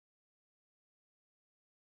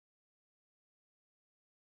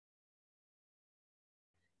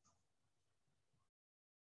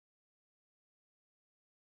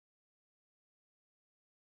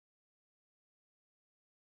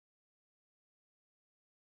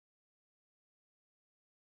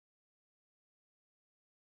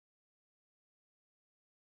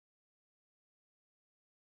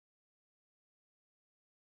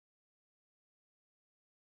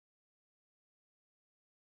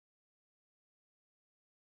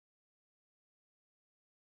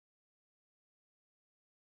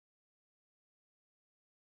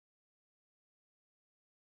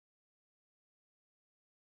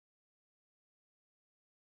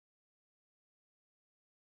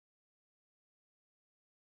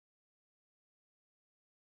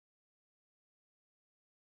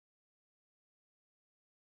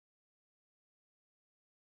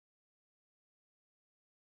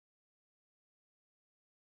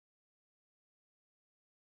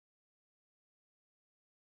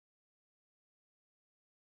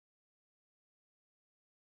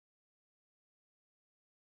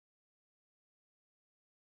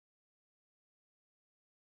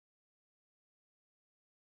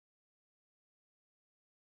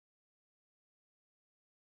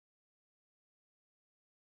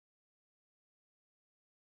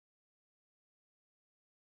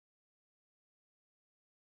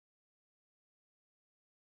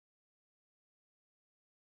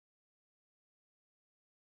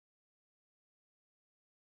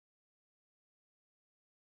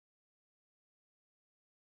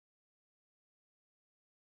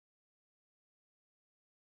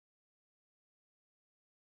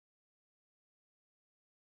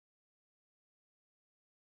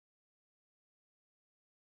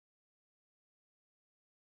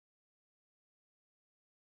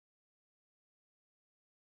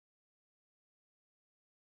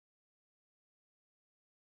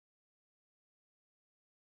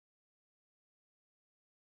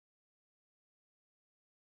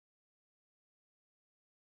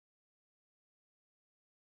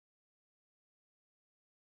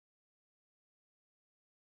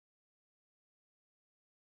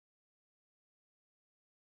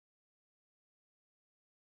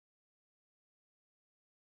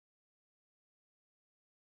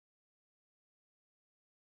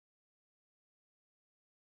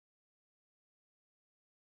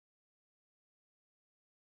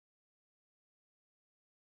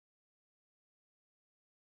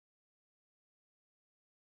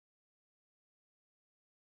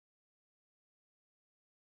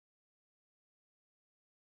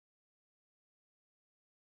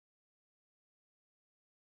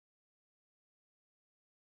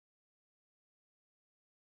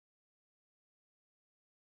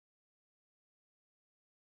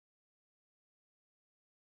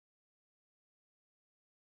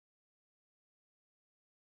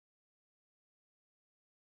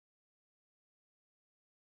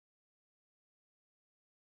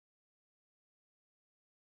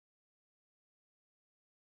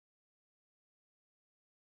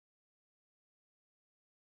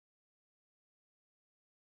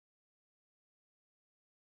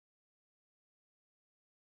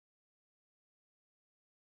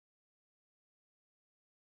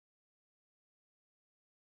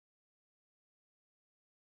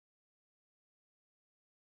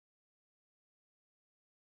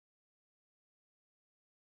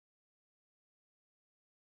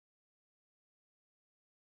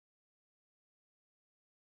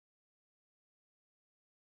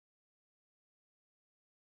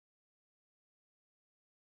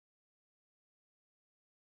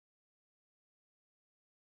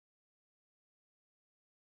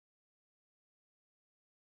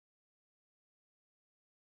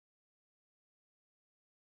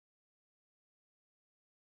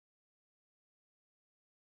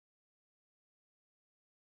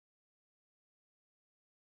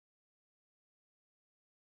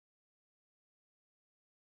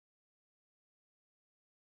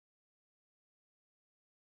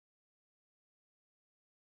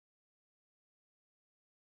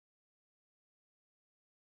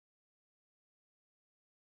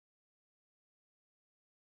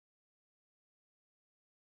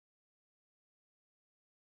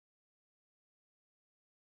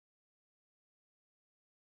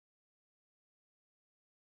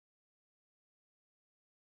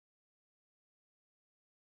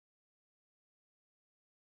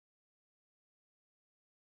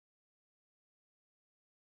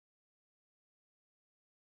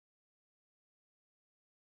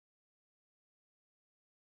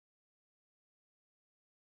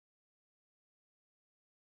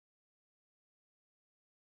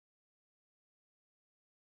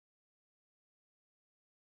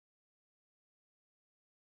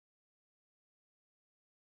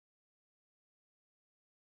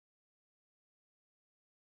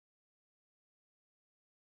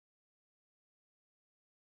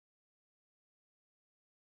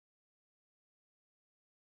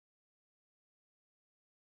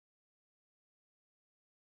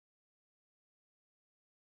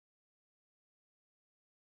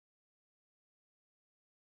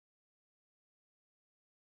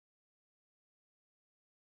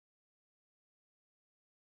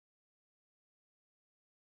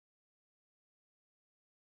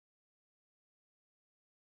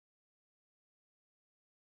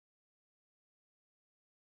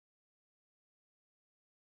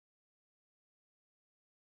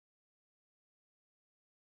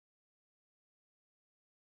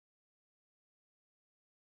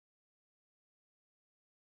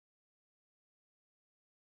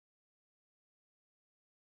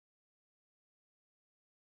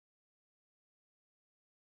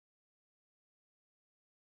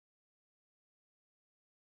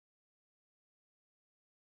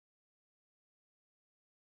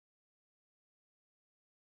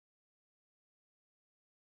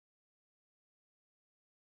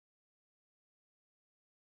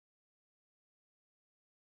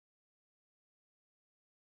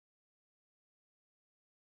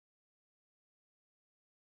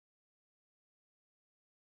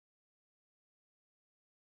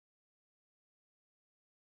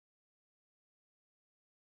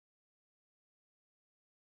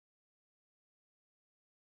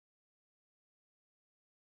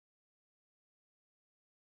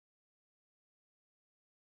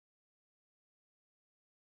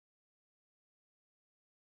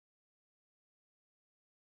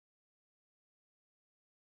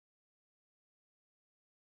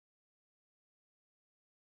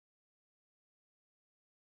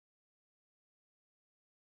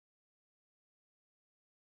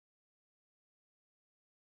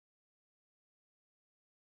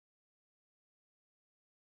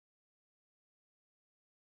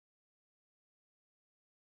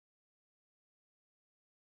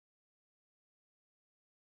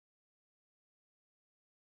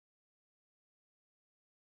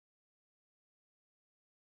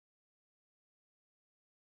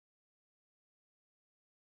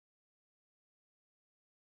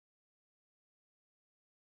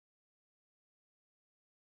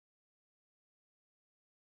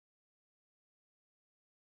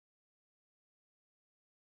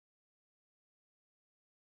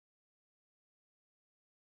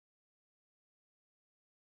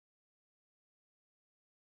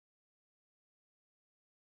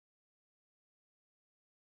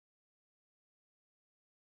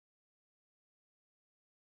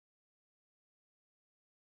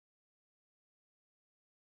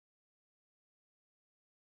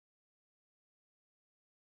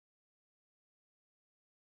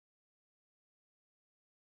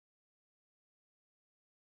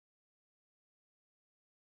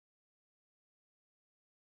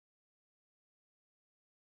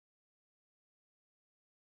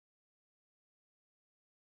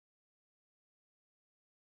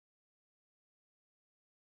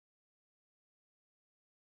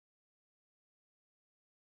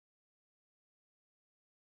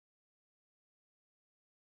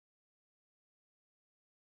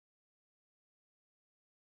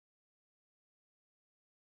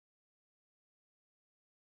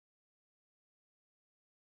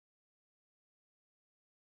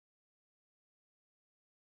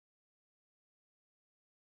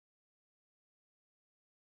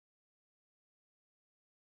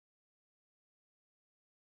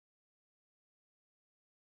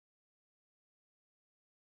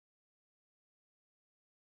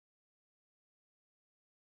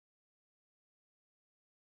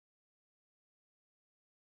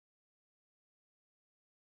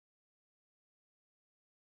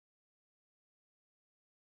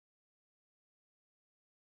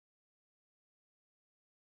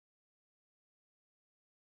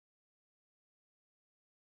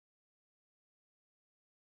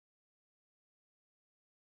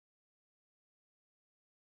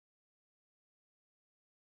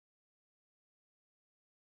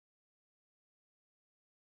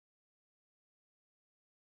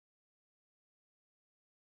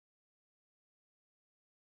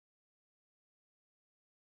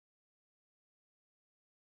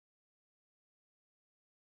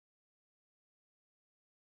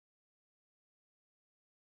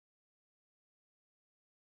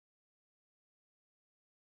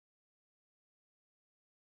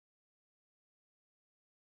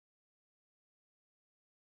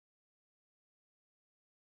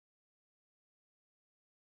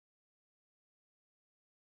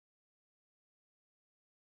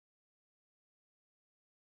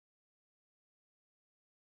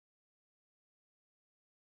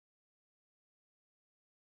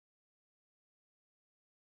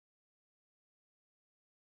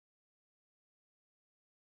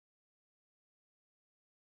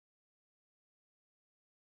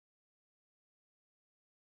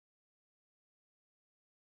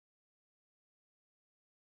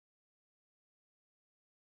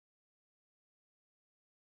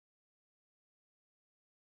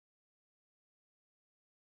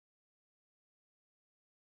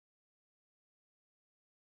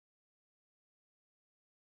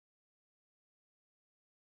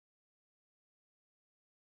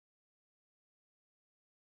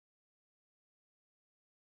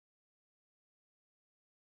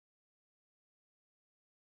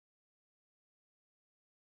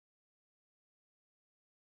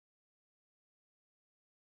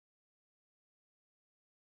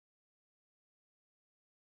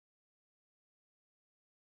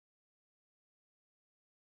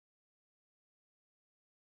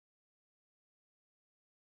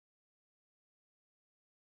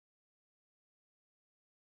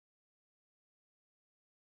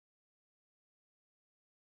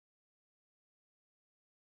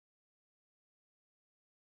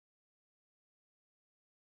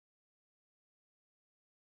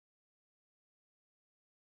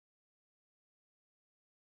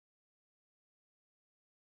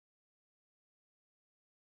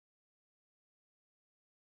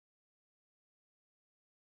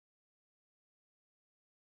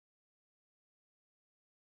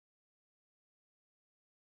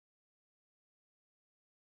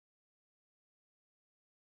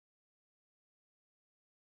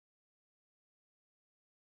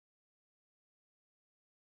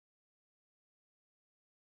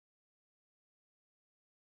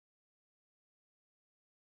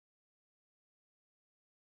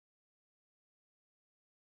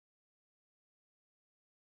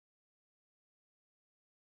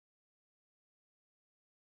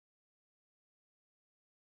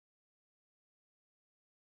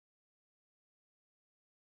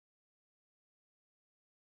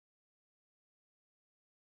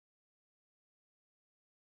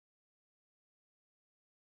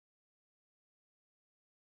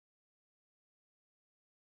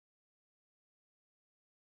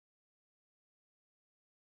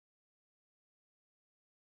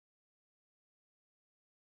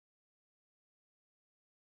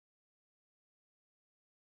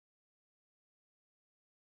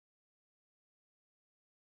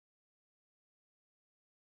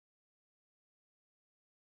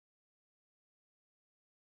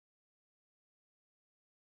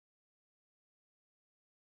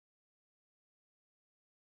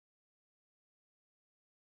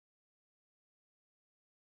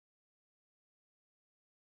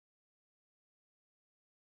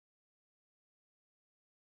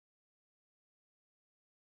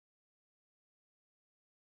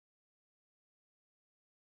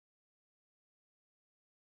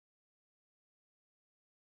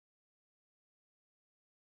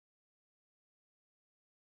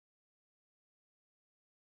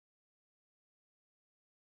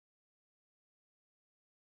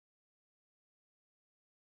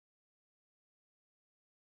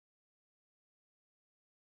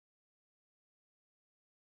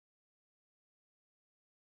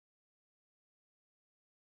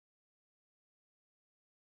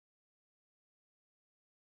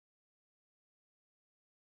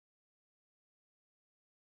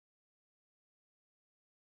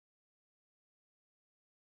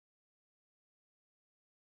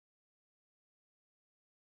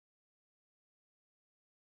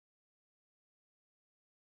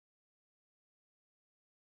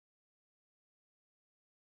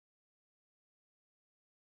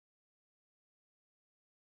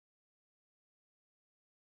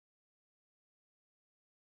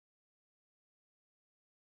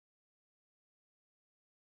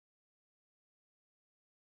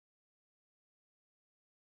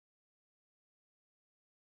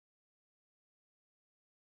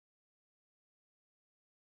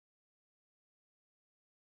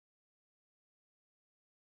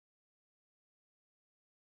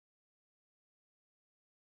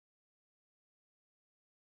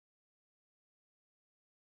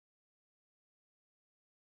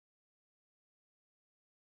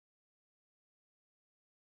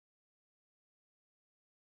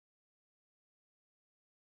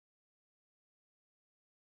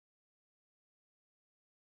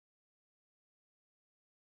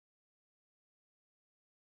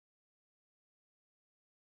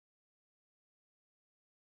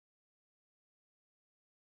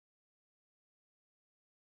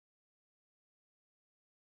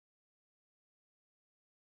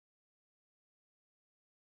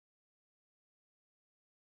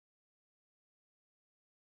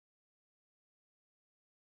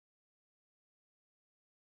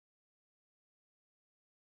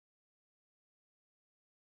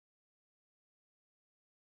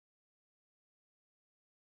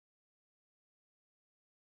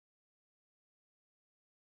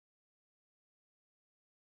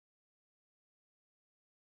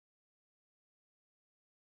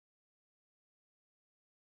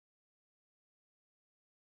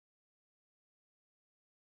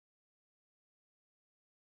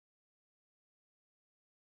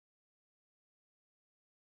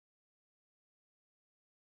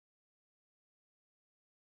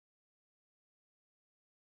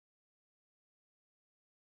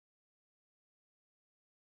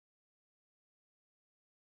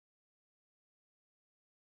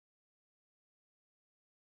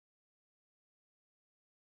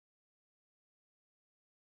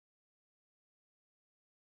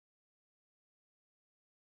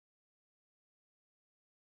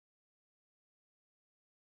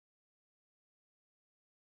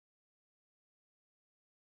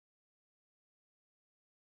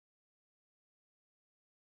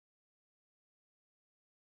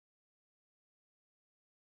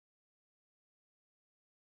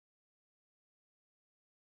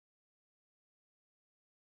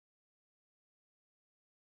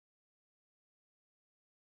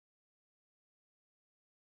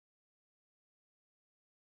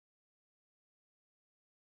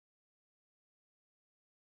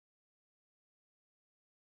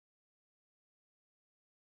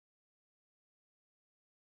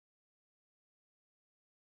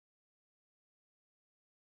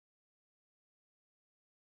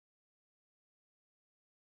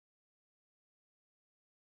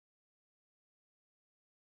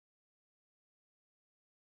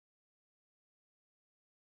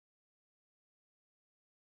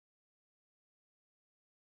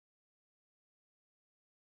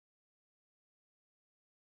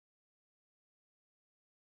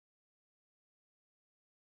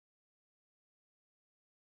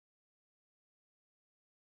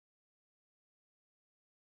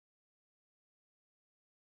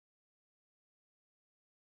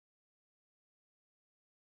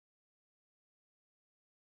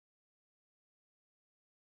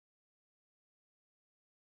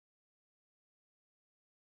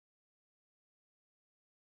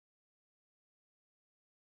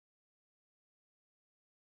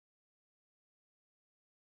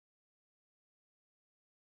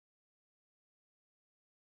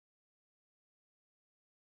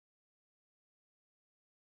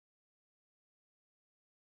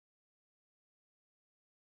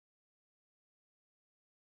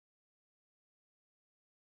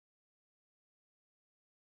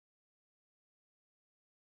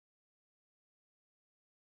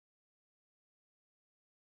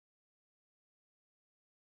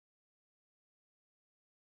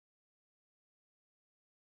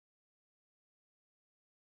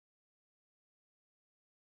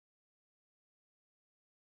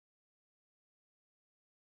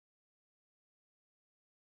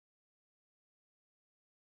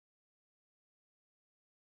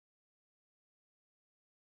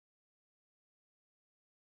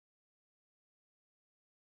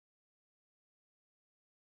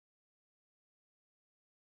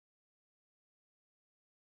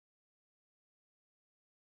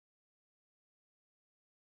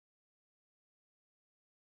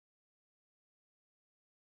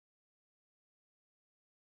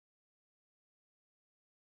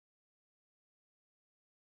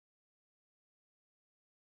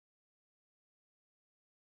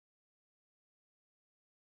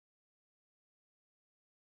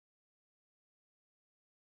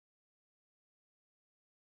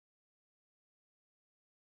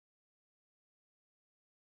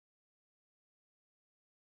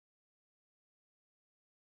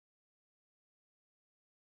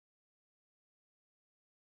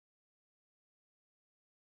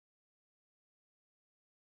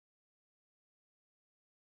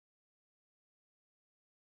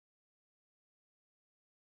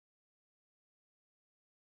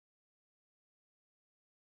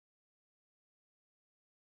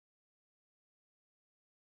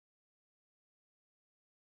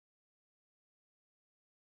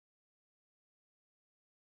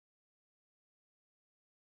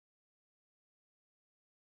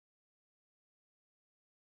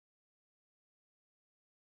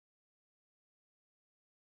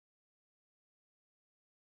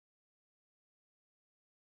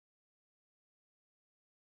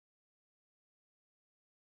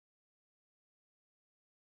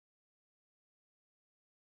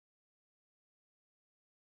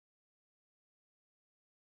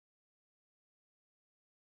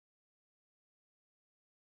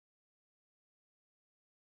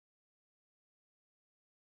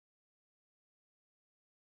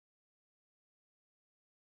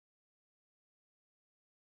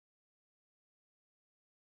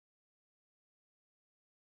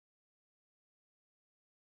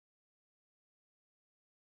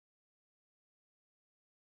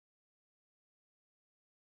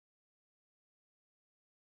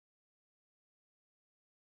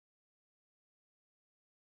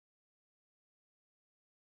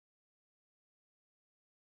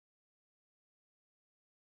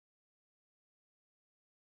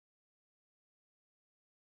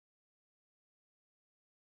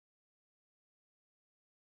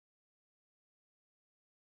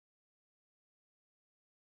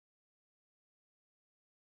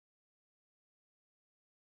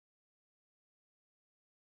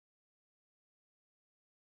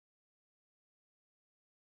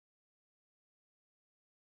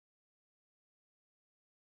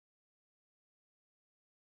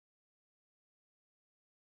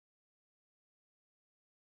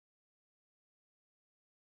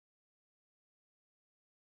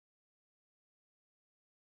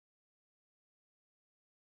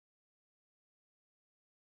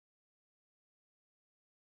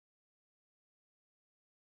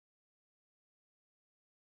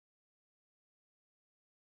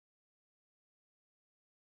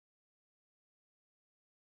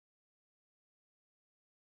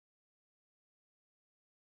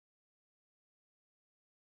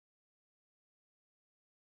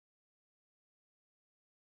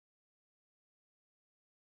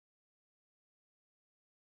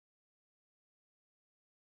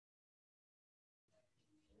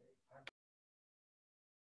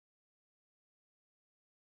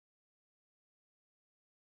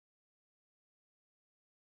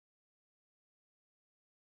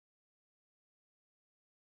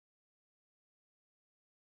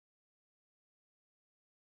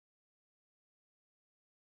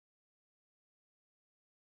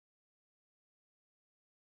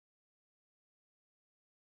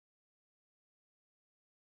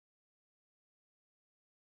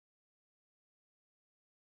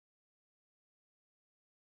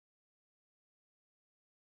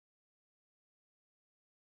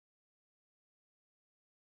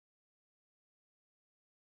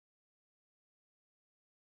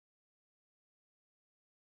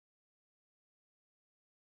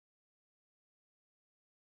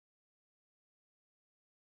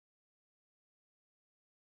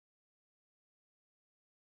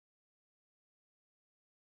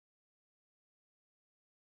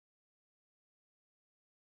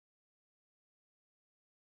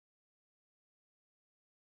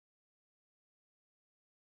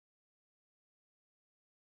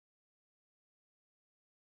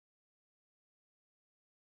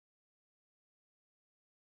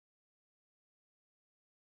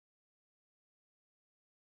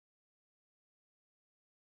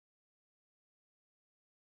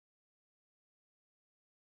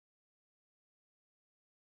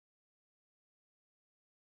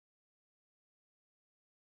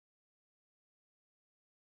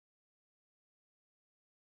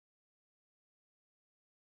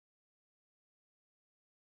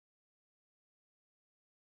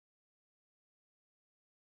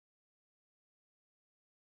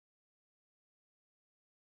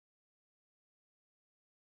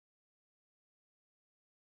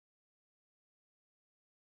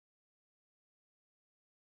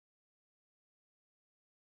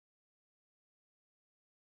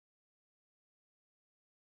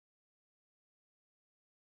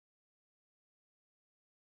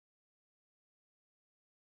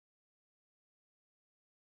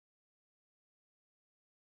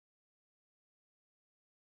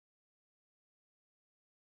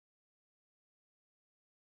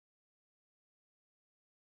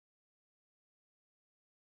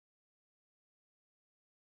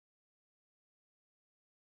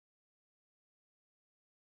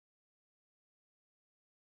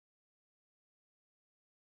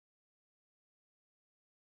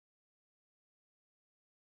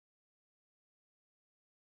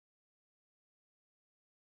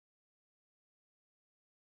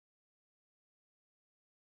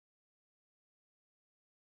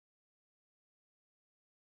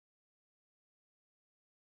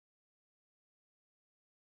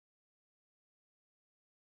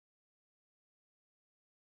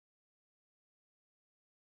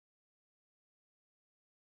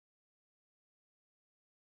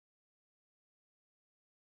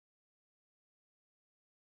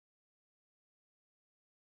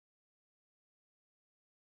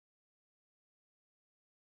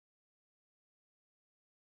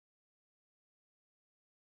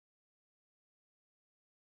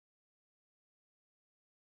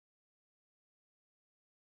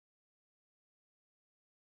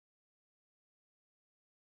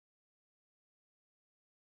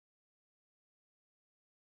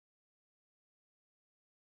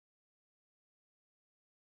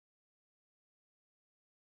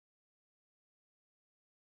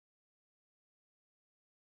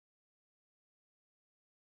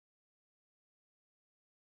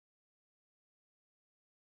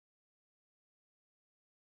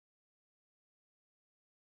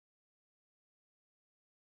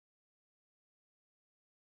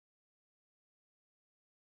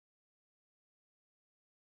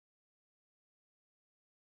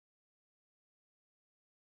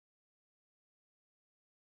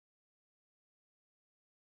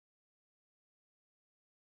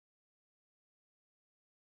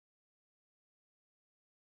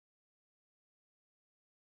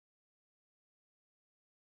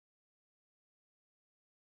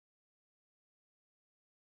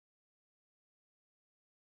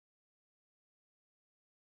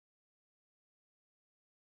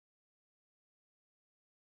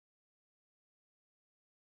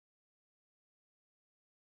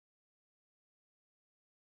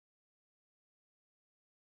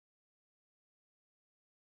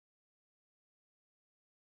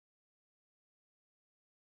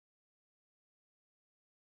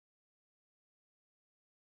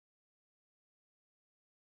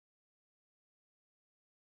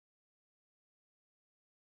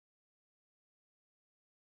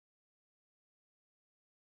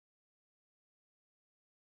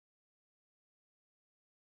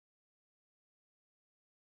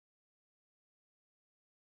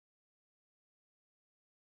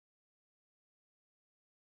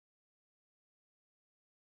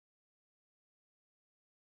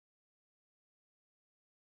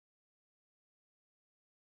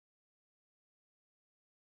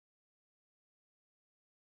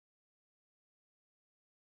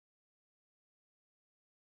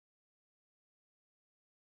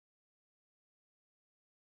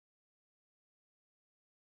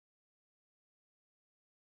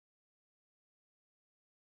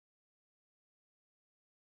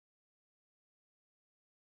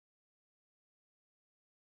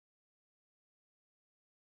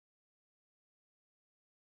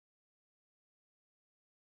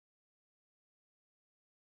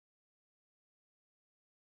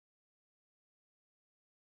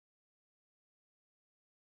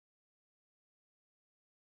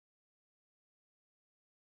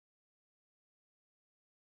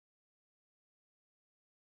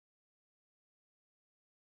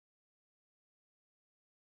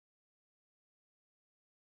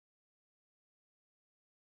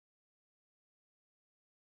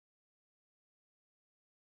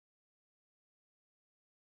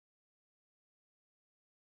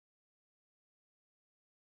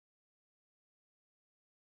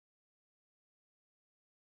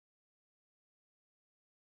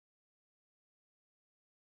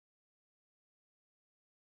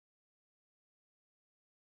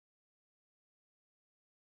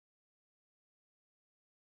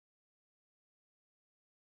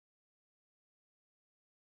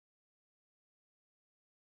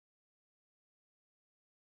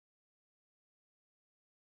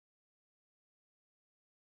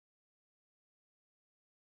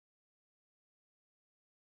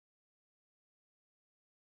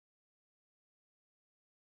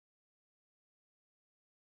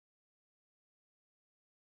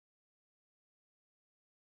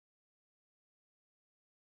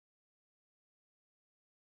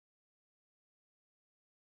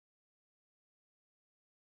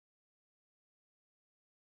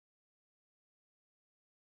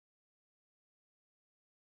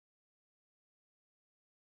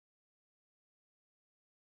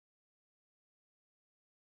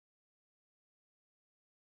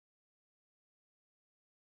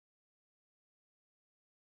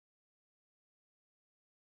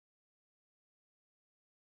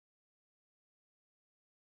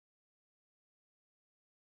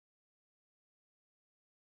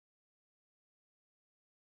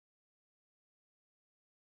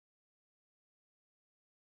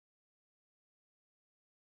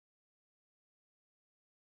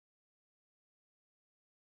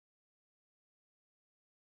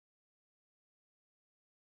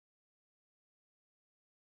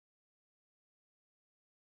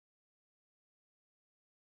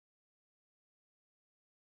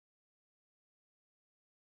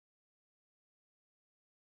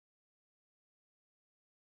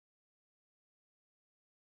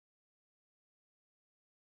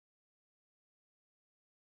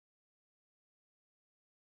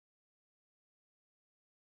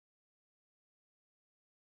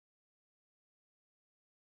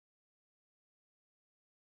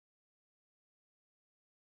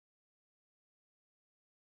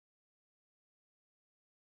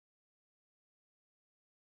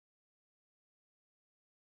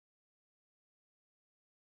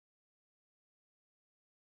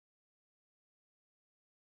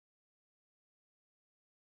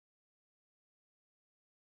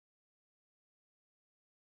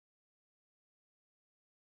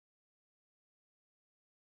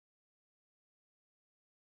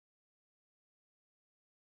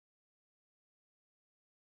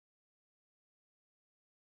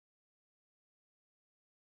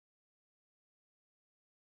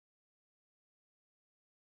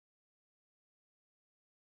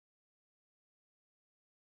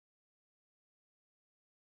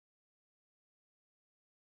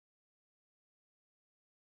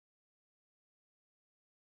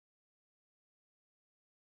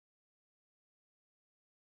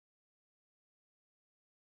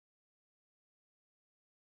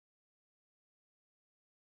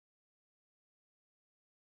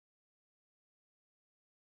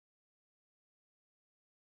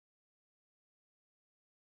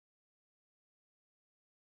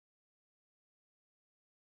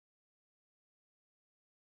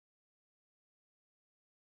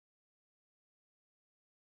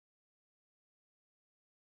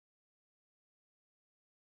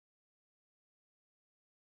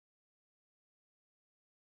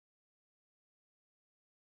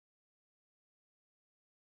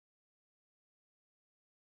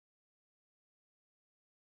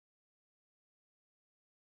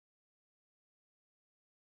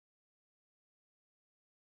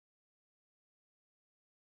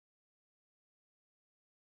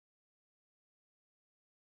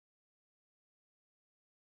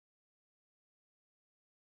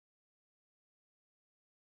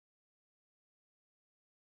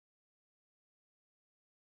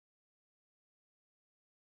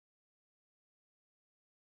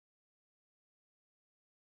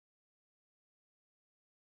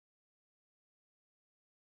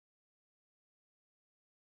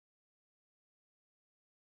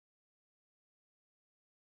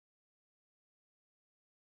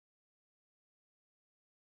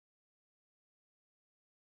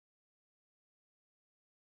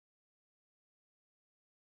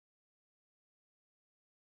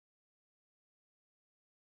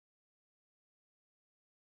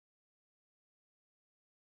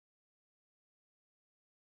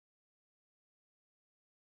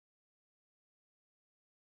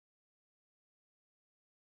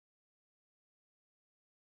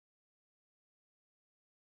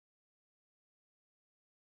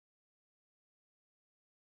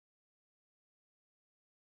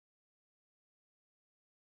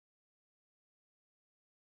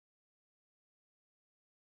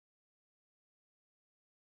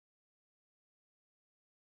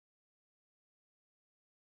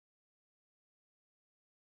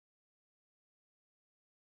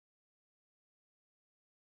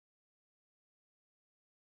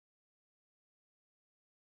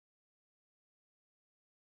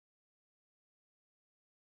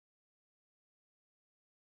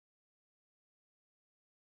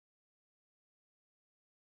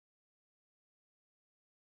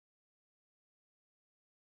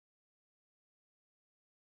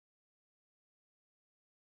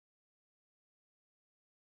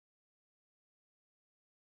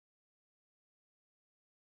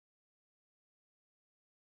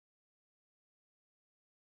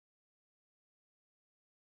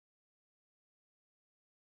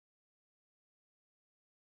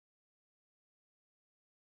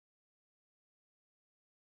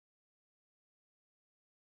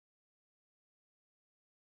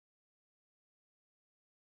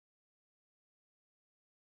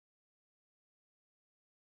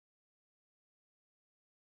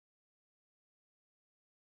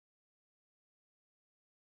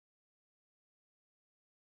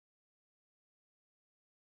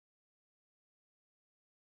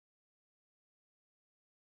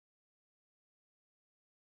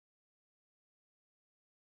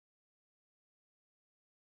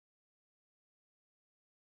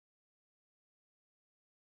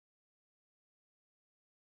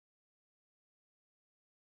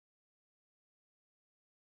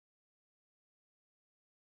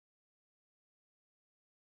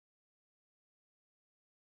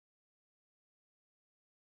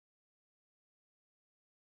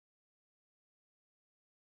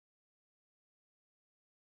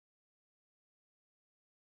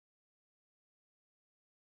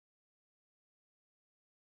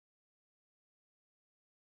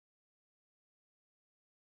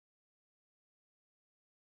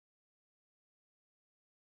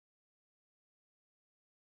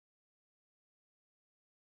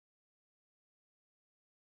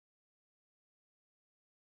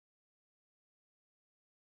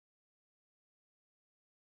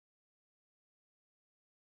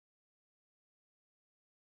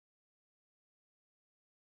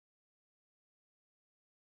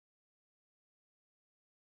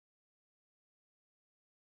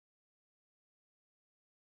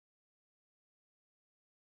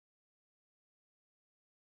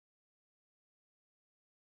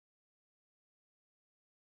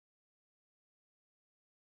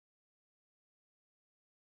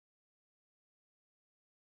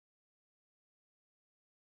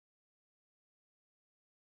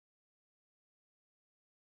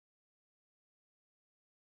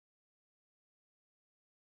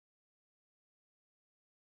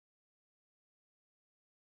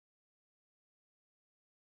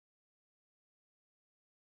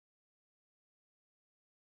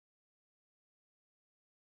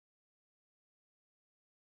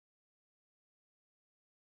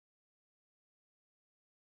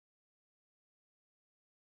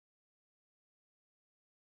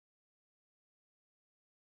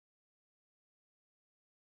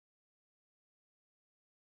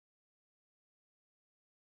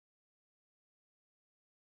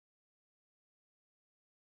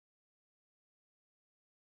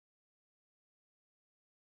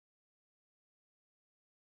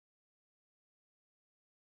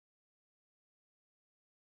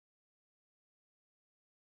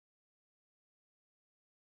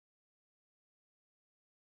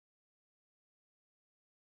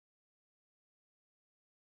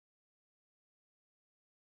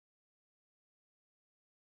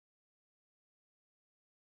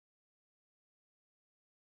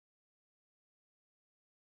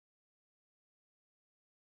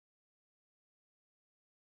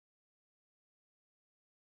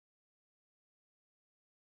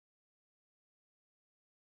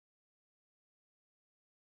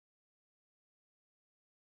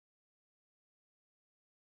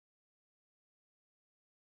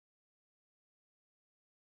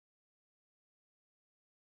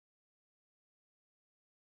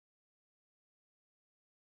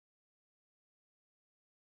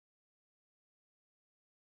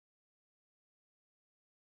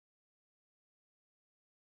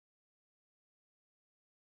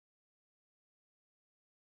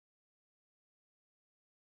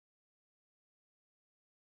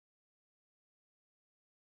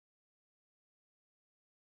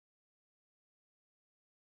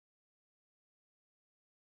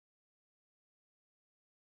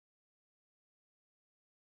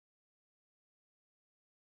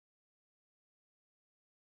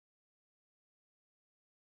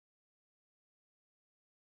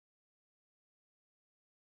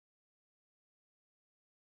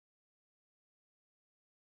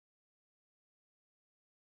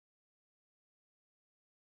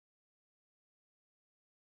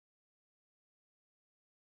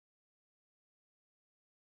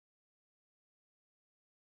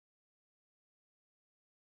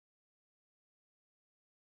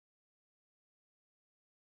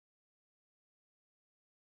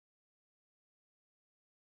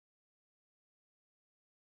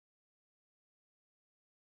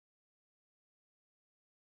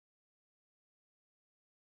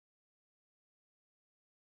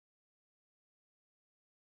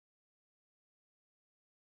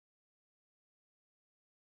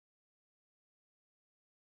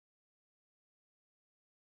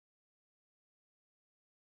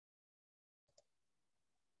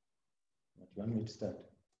you want me to start?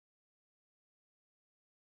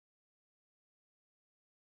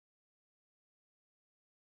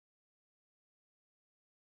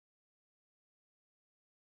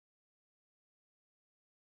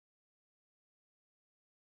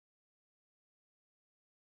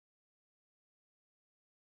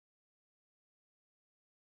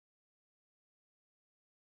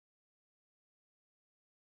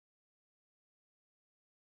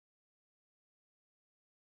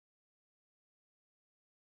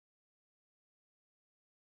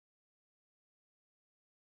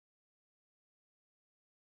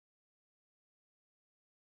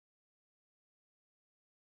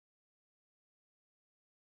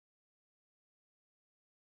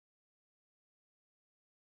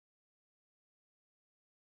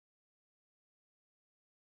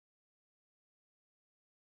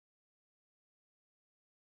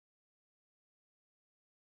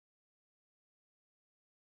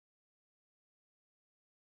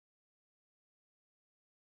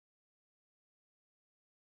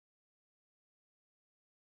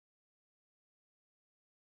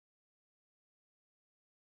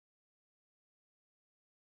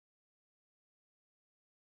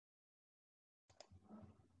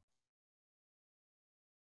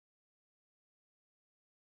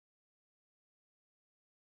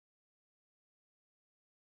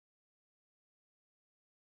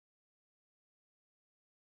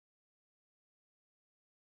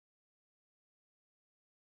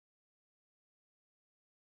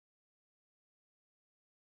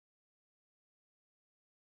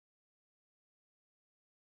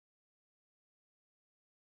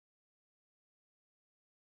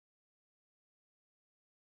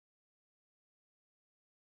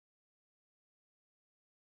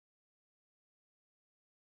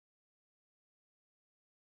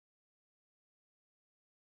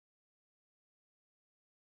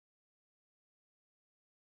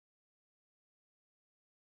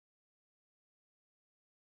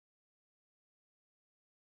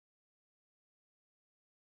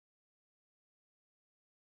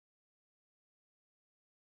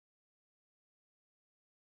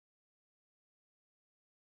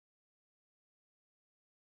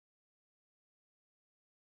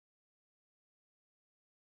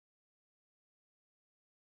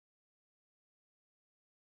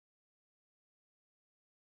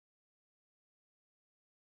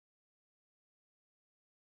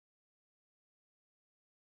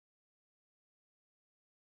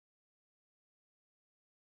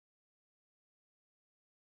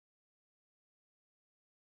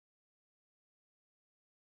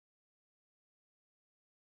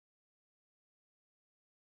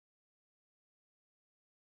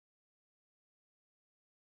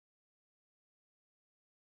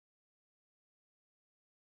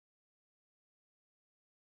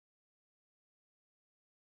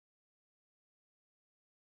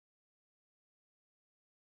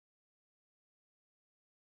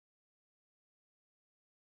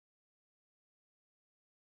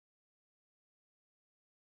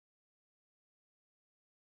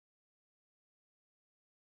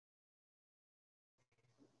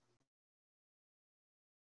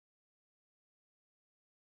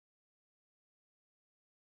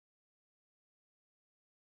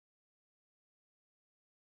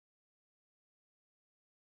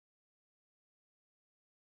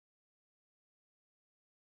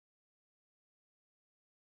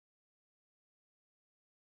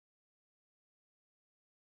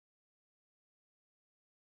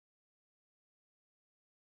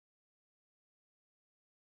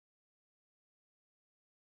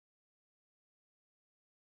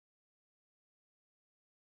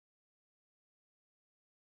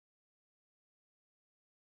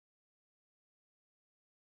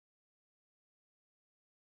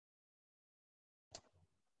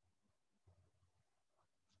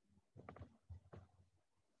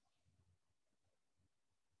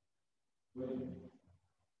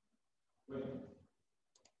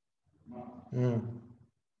 Mm.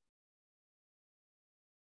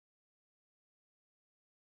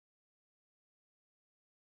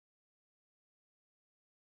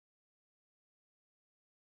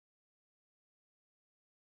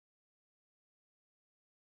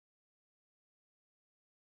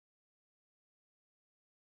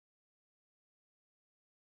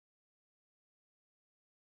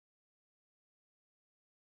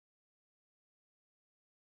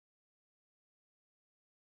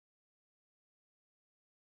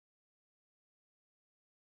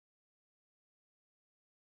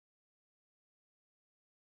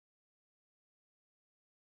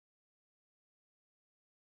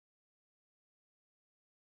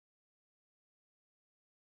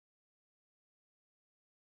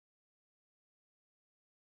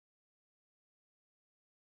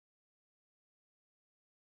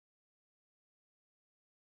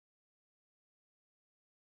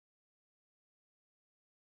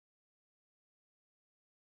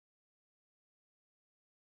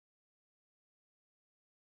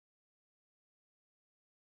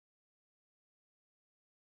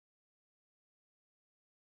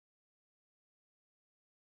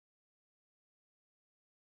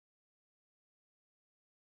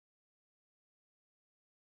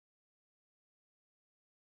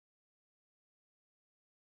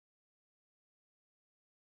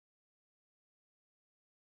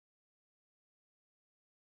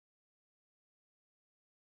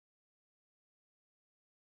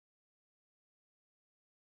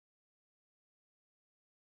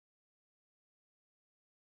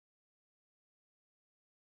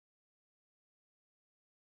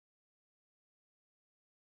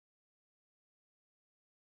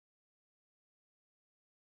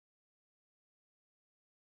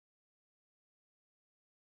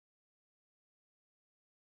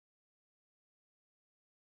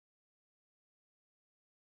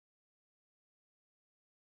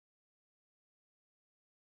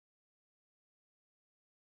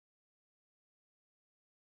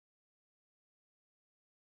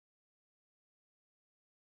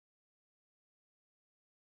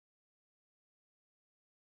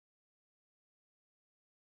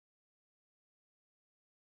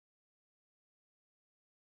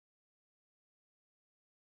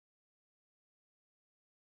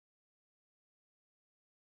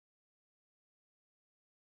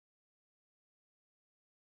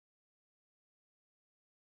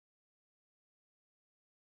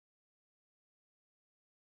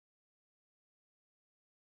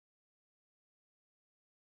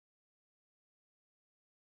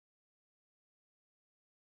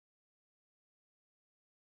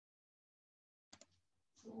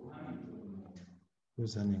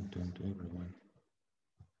 Who's sending to everyone?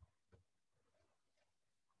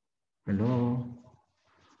 Hello.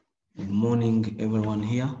 Good morning, everyone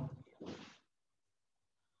here.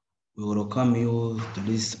 We welcome you to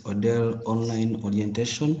this ODeL online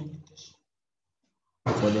orientation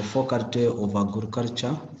for the Faculty of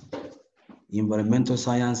Agriculture, Environmental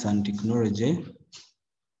Science and Technology,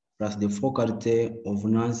 plus the Faculty of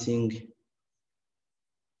Nursing.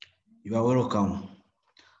 You are welcome.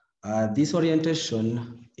 This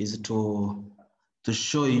orientation is to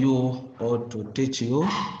show you or to teach you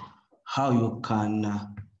how you can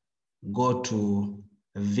go to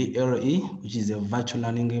VLE, which is a virtual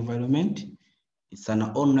learning environment. It's an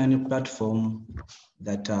online platform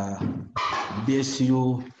that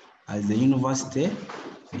BSU as a university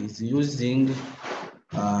is using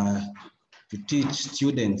to teach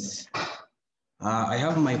students. I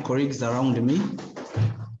have my colleagues around me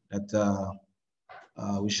that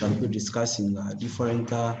we shall be discussing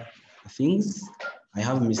different things. I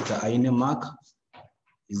have Mr. Aine Mark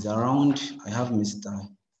is around. I have Mr.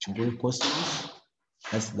 Chiguri Kostas,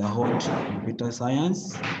 that's the whole computer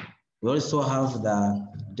science. We also have the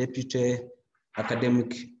Deputy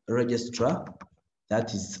Academic Registrar,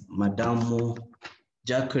 that is Madame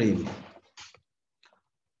Jacqueline.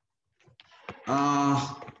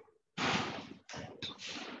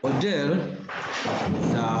 ODeL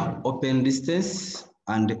is open distance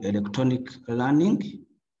and electronic learning.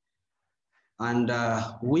 And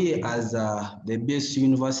we as the BSU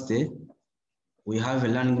University, we have a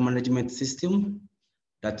learning management system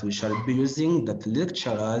that we shall be using, that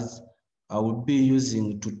lecturers will be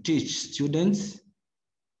using to teach students.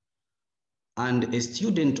 And a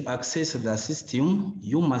student to access the system,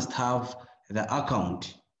 you must have the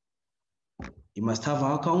account. You must have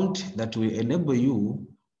an account that will enable you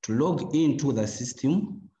to log into the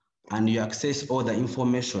system and you access all the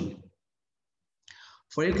information.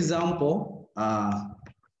 For example, I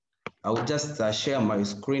will just share my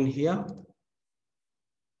screen here.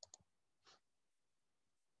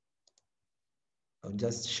 I'll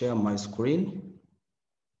just share my screen.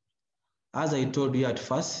 As I told you at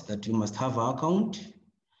first that you must have an account.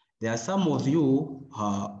 There are some of you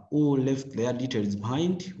who left their details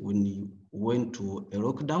behind when you went to a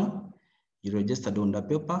lockdown. You registered on the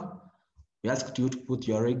paper. We asked you to put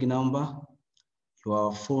your reg number,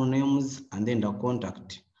 your full names, and then the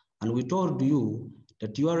contact. And we told you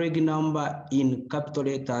that your reg number in capital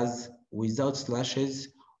letters without slashes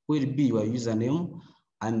will be your username,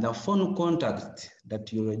 and the phone contact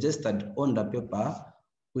that you registered on the paper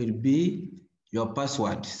will be your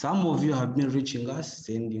password. Some of you have been reaching us,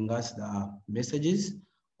 sending us the messages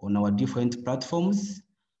on our different platforms,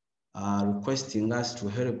 requesting us to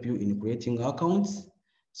help you in creating accounts.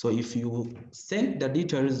 So if you send the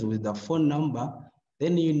details with the phone number,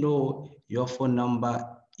 then you know your phone number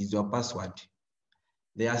is your password.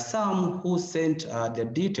 There are some who sent the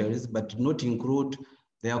details but did not include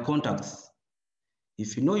their contacts.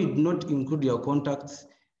 If you know you did not include your contacts,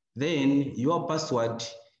 then your password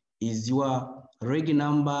is your reg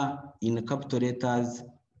number in capital letters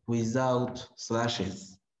without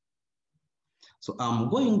slashes. So I'm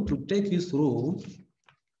going to take you through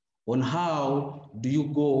on how do you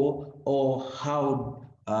go, or how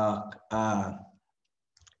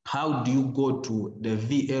do you go to the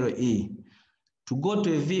VLE. To go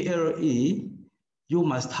to a VLE, you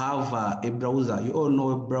must have a browser. You all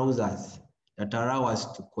know browsers that allow us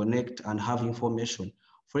to connect and have information.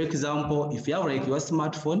 For example, if you have like your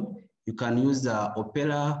smartphone, you can use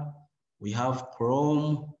Opera, we have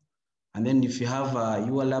Chrome, and then if you have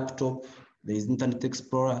your laptop, there is Internet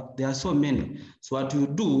Explorer. There are so many. So what you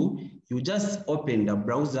do, you just open the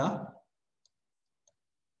browser.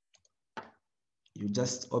 You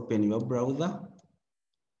just open your browser.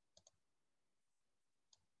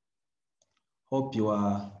 Hope you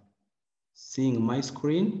are seeing my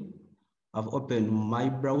screen. I've opened my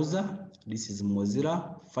browser. This is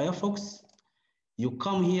Mozilla Firefox. You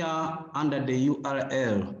come here under the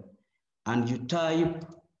URL and you type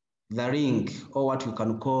the link, or what you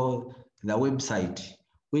can call the website,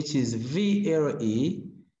 which is vle.bsu.ac.ug.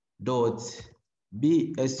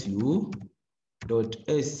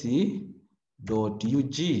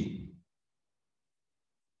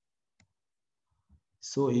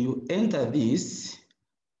 So you enter this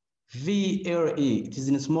VLE, it is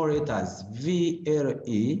in small letters, vle.bsu.ac.ug,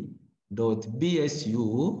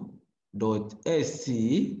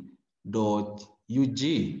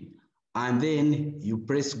 and then you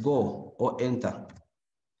press go or enter.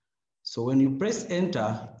 So when you press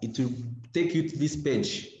enter, it will take you to this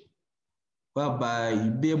page whereby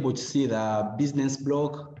you'll be able to see the business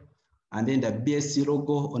blog and then the BSc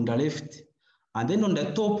logo on the left, And then on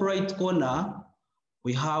the top right corner,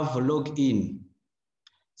 we have login.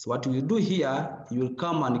 So what we do here, you will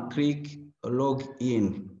come and click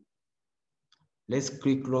login. Let's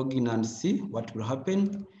click login and see what will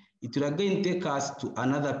happen. It will again take us to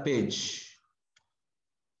another page.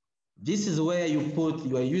 This is where you put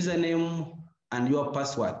your username and your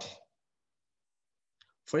password.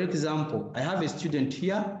 For example, I have a student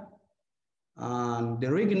here, and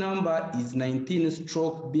the rig number is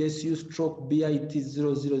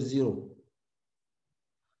 19/BSU/BIT000.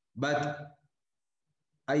 But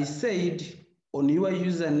I said on your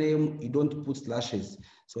username, you don't put slashes.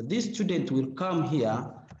 So this student will come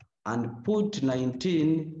here and put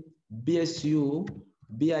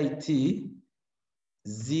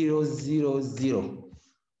 19/BSU/BIT000.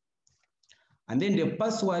 And then the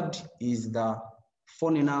password is the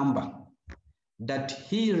phone number that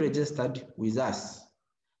he registered with us.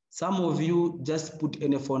 Some of you just put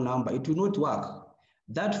any phone number, it will not work.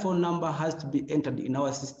 That phone number has to be entered in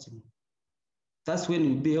our system. That's when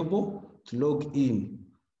you'll be able to log in.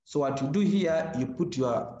 So what you do here, you put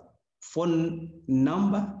your phone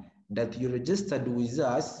number that you registered with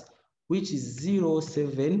us, which is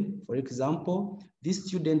 07, for example, this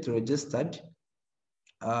student registered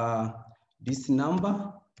this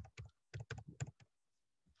number.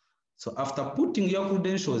 So after putting your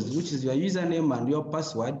credentials, which is your username and your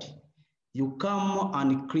password, you come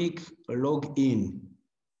and click login.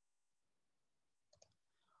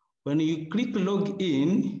 When you click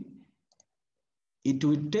login, it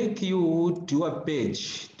will take you to a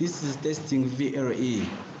page. This is testing VLE.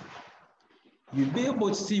 You'll be able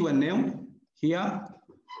to see your name here,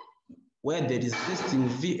 where there is testing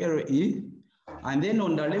VLE. And then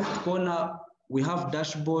on the left corner, we have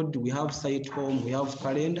dashboard, we have site home, we have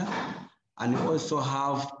calendar, and we also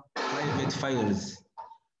have private files.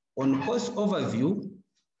 On course overview,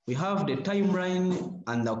 we have the timeline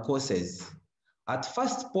and the courses. At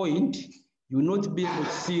first point, you will not be able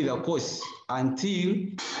to see the course until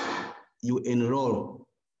you enroll.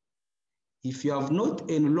 If you have not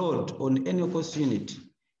enrolled on any course unit,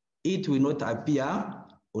 it will not appear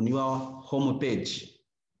on your home page.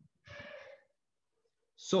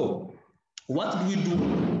 So what do we do?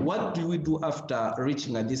 What do we do after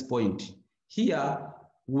reaching at this point? Here,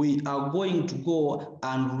 we are going to go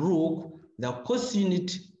and look the course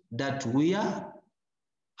unit that we are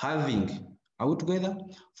having. Are we together?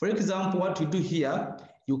 For example, what we do here,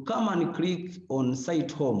 you come and click on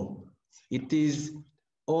site home. It is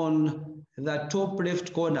on the top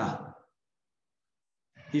left corner.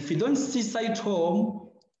 If you don't see site home,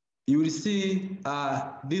 you will see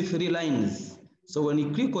these three lines. So when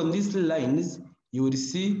you click on these lines, you will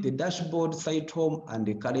see the dashboard, site home, and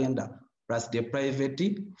the calendar, plus the private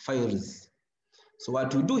files. So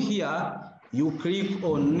what we do here, you click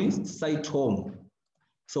on site home.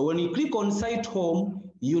 So when you click on site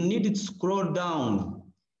home, you need to scroll down.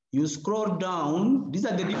 You scroll down, these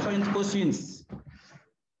are the different course units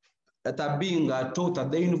that are being taught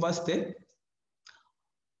at the university.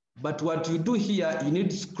 But what you do here, you need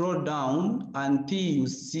to scroll down until you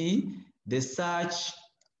see the search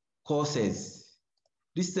courses.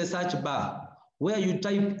 This is the search bar where you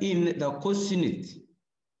type in the course unit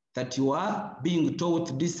that you are being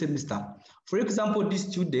taught this semester. For example, this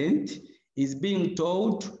student is being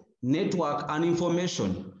taught network and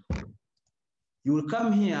information. You will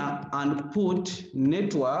come here and put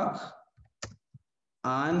network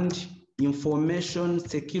and information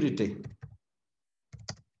security.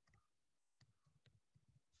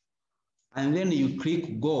 And then you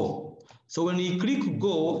click go. So when you click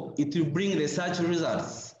go, it will bring the search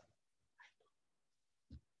results.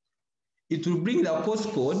 It will bring the course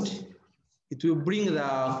code, it will bring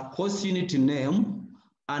the course unit name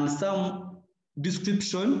and some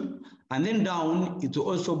description, and then down it will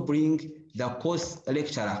also bring the course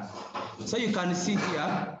lecturer. So you can see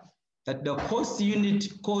here that the course unit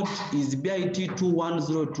code is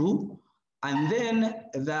BIT2102, and then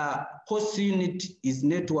the course unit is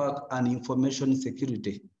network and information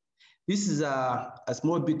security. This is a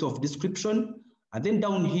small bit of description, and then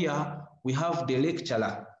down here we have the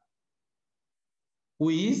lecturer, who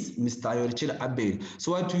is Mr. Yorchel Abel.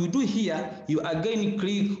 So what you do here, you again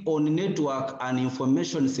click on network and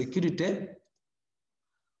information security,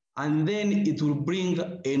 and then it will bring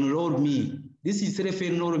enroll me. This is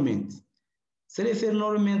self-enrollment.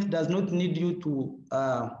 Self-enrollment does not need you to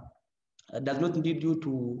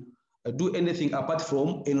do anything apart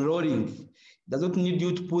from enrolling. It does not need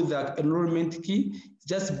you to put the enrollment key.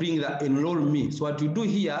 Just bring the enroll me. So what you do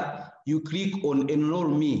here, you click on enroll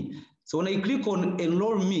me. So when I click on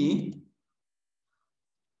enroll me,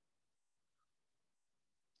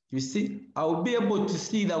 You see, I'll be able to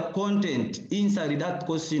see the content inside that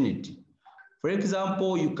course unit. For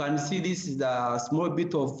example, you can see this is a small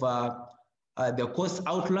bit of the course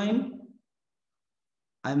outline,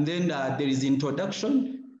 and then there is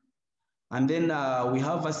introduction, and then we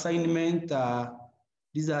have assignment.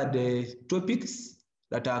 These are the topics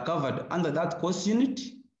that are covered under that course unit.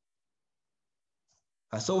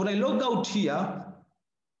 So when I log out here,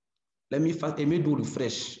 let me do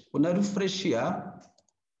refresh. When I refresh here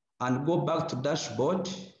and go back to dashboard,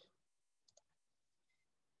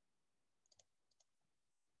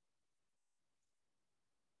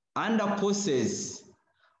 under courses,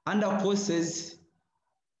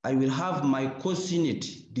 I will have my course unit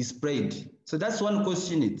displayed. So that's one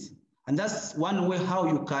course unit, and that's one way how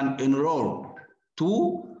you can enroll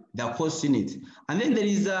to the course unit. And then there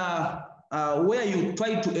is where you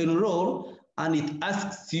try to enroll, and it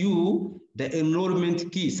asks you the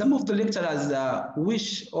enrollment key. Some of the lecturers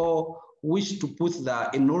wish to put the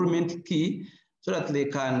enrollment key so that they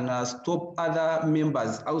can stop other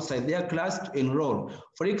members outside their class to enroll.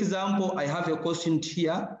 For example, I have a course unit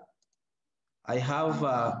here. I have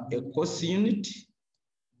a course unit.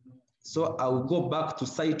 So I will go back to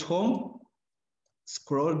site home,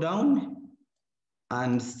 scroll down,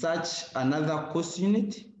 and search another course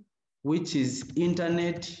unit, which is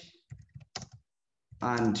internet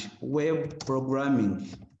and web programming.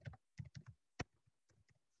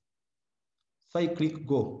 So I click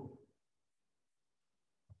go.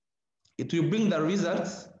 It will bring the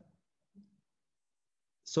results.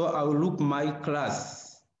 So I will look my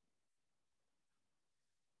class.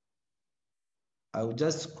 I will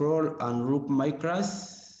just scroll and look my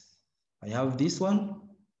class. I have this one.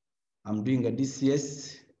 I'm doing a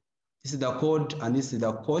DCS. This is the code and this is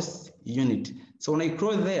the course unit. So when I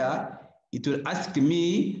scroll there, it will ask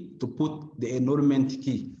me to put the enrollment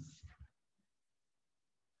key.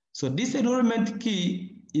 So this enrollment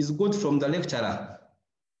key is good from the lecturer.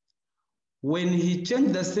 When he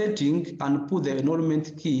changed the setting and put the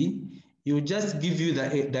enrollment key, he will just give you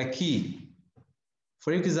the key.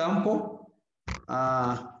 For example,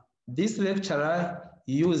 this lecturer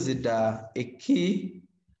used a key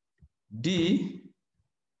D.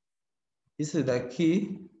 This is the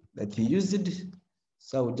key that he used.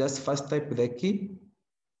 So I will just first type the key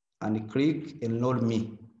and click enroll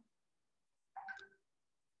me.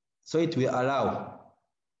 So it will allow.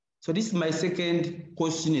 So this is my second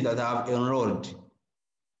course unit that I have enrolled.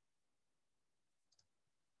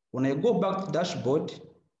 When I go back to dashboard,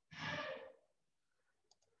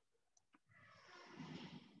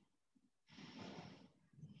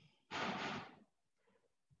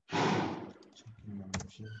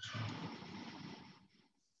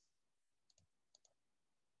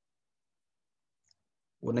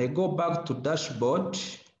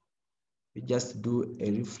 we just do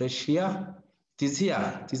a refresh here. It is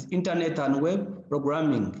here, it is internet and web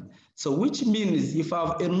programming. So which means if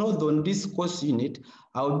I've enrolled on this course unit,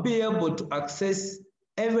 I'll be able to access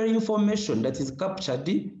every information that is captured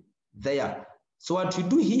there. So what you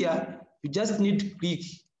do here, you just need to click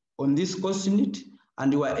on this course unit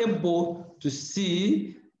and you are able to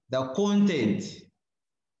see the content.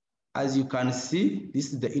 As you can see,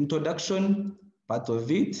 this is the introduction part of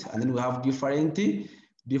it, and then we have different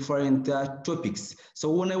topics.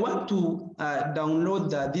 So when I want to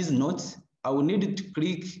download these notes, I will need to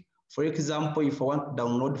click. For example, if I want to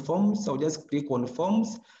download forms, I'll just click on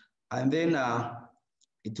forms, and then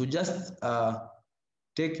it will just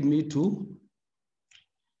take me to,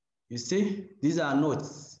 you see, these are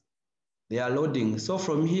notes. They are loading. So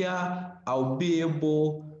from here, I'll be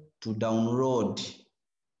able to download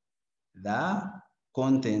the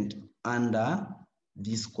content under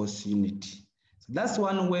this course unit. So that's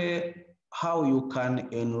one way how you can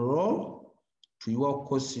enroll to your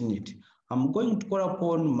course unit. I'm going to call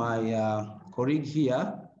upon my colleague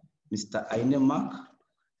here, Mr. Ainemak,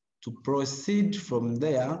 to proceed from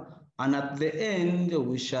there. And at the end,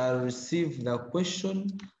 we shall receive the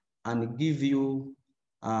question and give you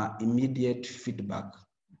immediate feedback.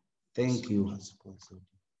 Thank you.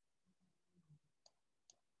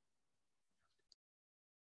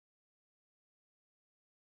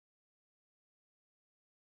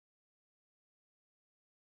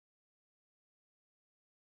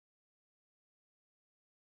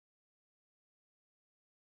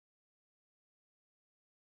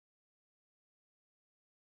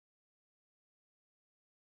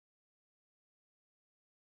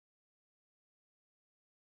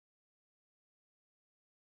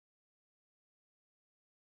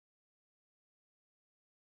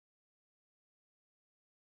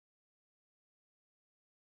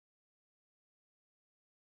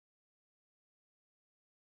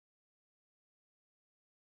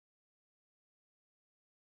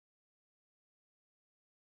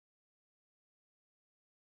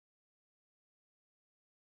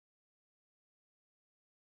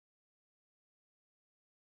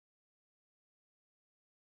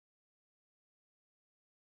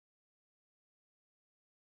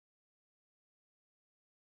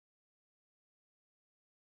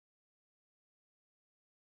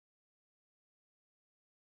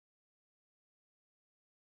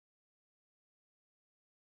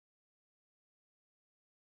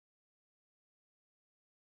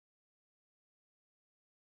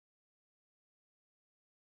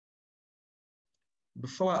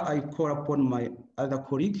 before I call upon my other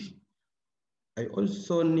colleague, I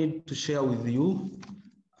also need to share with you,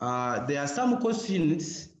 there are some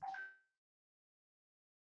questions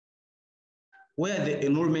where the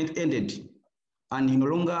enrollment ended and it no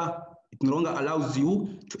longer allows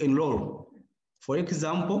you to enroll. For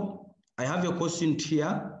example, I have a question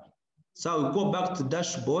here. So I'll go back to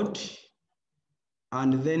dashboard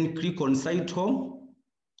and then click on site home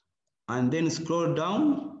and then scroll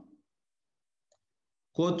down,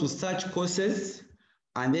 go to search courses,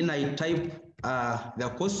 and then I type the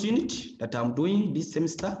course unit that I'm doing this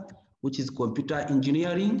semester, which is computer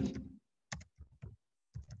engineering.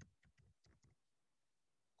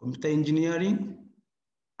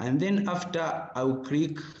 And then after I will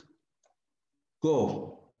click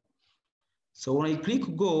go. So when I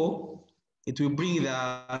click go, it will bring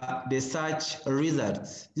the search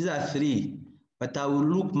results. These are 3, but I will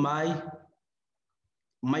look my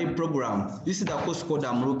program. This is the course code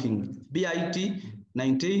I'm looking, BIT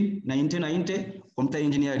 1990 computer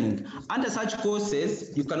engineering. Under such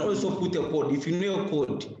courses, you can also put a code. If you know a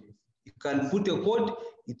code, you can put a code,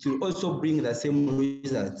 it will also bring the same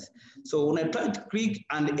results. So when I try to click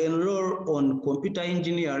and enroll on computer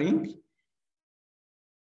engineering,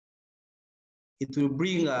 it will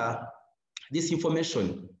bring this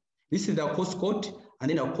information. This is the course code, and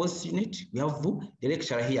then our course unit, we have the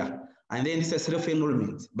lecturer here. And then this is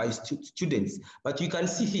self-enrollment by students. But you can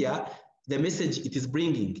see here, the message it is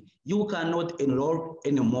bringing. You cannot enroll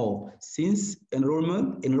anymore since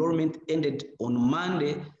enrollment ended on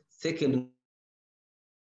Monday, 2nd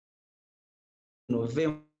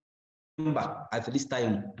November at this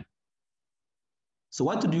time. So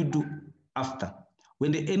what do you do after?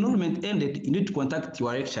 When the enrollment ended, you need to contact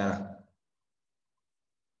your lecturer.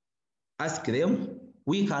 Ask them,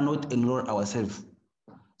 we cannot enroll ourselves.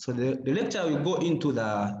 So the lecturer will go into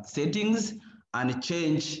the settings and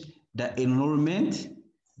change the enrollment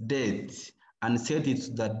date and set it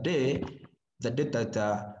to the date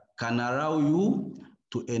that can allow you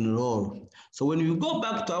to enroll. So when we go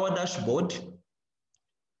back to our dashboard,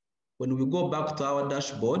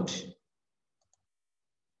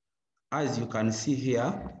 as you can see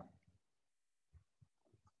here,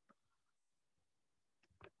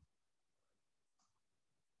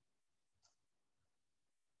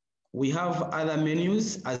 we have other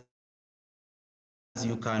menus as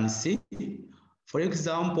you can see. For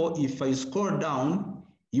example, if I scroll down,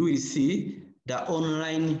 you will see the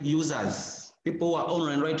online users. People who are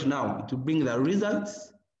online right now, it will bring the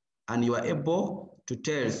results and you are able to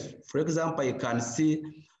tell. For example, you can see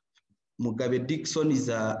Mugabe Dixon is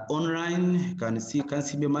online. You can see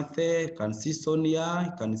Mathe, you can see Sonia,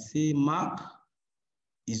 you can see Mark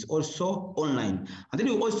is also online. And then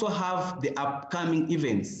you also have the upcoming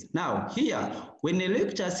events. Now here, when a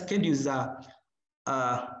lecturer schedules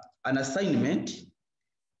an assignment,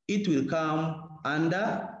 it will come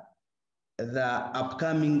under the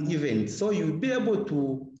upcoming events. So you'll be able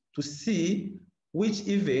to see which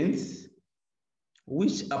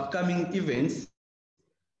upcoming events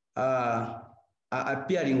are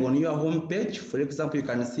appearing on your home page. For example, you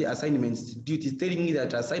can see assignments due. It is telling me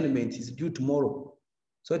that assignment is due tomorrow.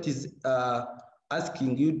 So it is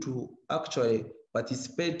asking you to actually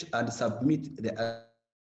participate and submit the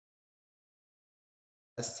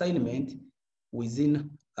assignment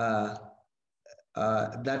within that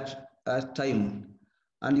time.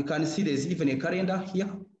 And you can see there's even a calendar here.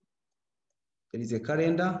 There is a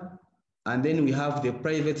calendar, and then we have the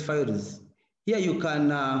private files. Here you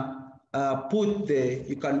can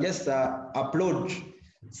you can just upload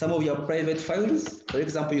some of your private files. For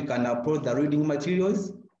example, you can upload the reading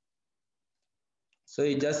materials. So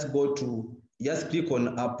you just click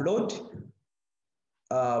on upload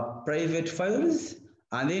private files,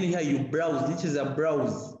 and then here you browse. This is a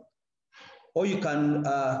browse, or you can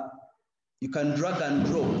drag and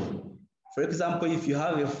drop. For example, if you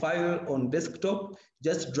have a file on desktop,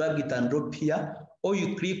 just drag it and drop here, or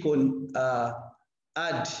you click on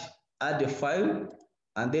add a file,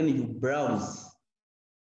 and then you browse.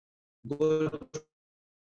 Go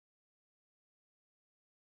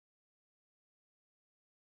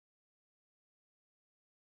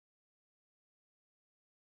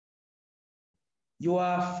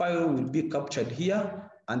your file will be captured here,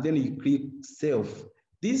 and then you click save.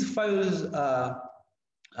 These files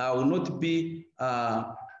will not be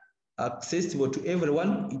accessible to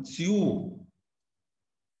everyone. It's you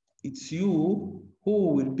who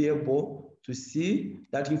will be able to see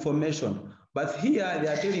that information. But here they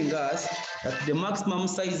are telling us that the maximum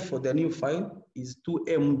size for the new file is 2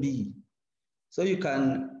 MB. So you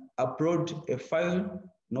can upload a file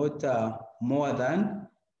not more than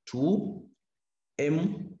 2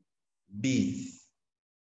 MBs.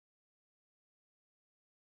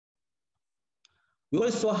 We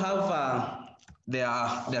also have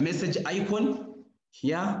the message icon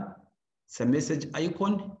here. It's a message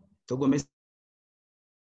icon, toggle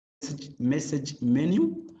message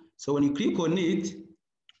menu. So when you click on it,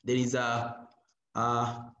 there is a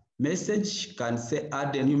message. You can say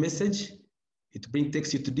add a new message. It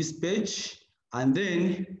takes you to this page. And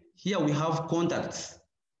then here we have contacts.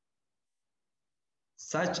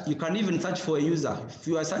 You can even search for a user. If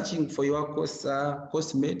you are searching for your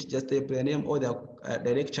course mate, just type the name or the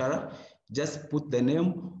lecturer, just put the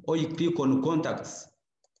name, or you click on contacts.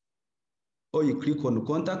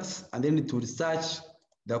 And then it will search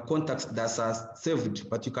the contacts that are saved.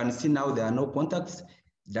 But you can see now there are no contacts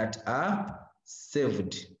that are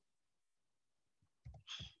saved.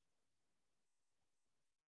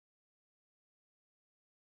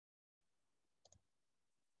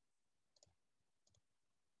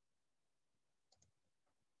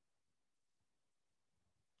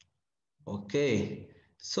 Okay,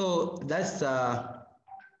 so that's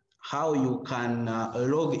how you can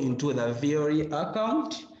log into the VLE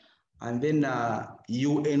account, and then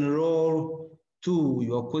you enroll to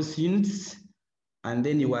your course units, and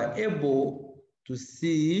then you are able to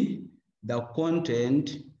see the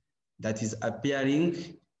content that is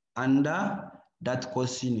appearing under that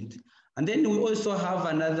course unit. And then we also have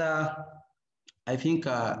another, I think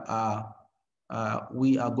we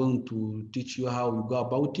are going to teach you how we go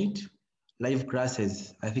about it. Live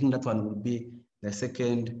classes. I think that one will be the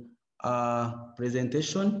second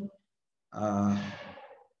presentation.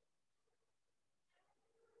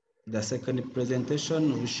 The second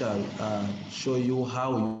presentation, we shall show you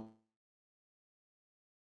how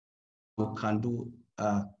you can do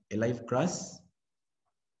a live class.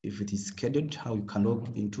 If it is scheduled, how you can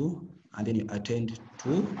log into, and then you attend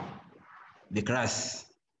to the class.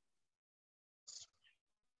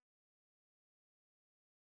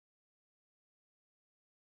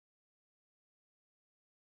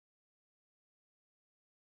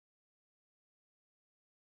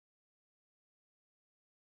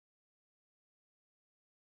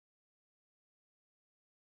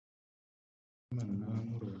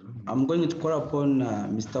 I'm going to call upon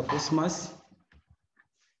Mr. Cosmas.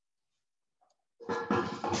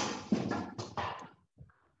 Mr.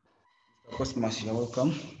 Cosmas, you're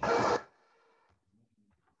welcome.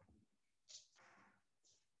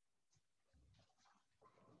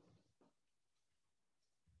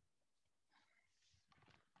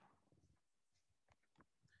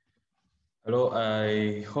 Hello,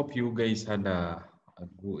 I hope you guys had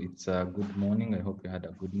it's a good morning. I hope you had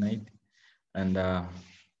a good night. And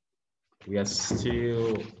we are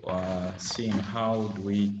still seeing how do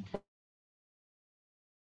we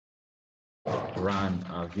run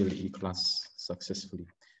a VLE class successfully.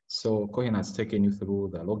 So Cohen has taken you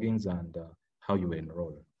through the logins and how you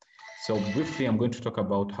enroll. So briefly, I'm going to talk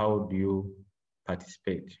about how do you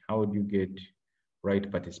participate? How do you get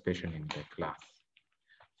right participation in the class?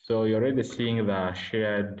 So you're already seeing the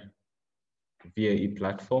shared VLE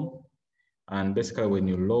platform. And basically when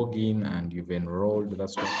you log in and you've enrolled,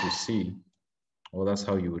 that's what you see, or that's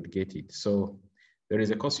how you would get it. So there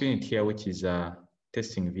is a course unit here, which is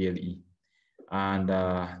testing VLE. And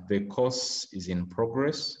the course is in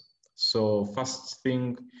progress. So first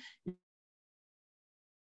thing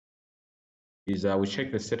is we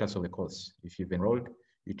check the status of the course. If you've enrolled,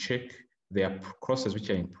 you check their courses which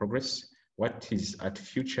are in progress. What is at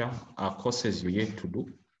future are courses you're yet to do,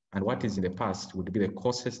 and what is in the past would be the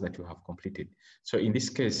courses that you have completed. So in this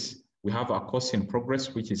case, we have a course in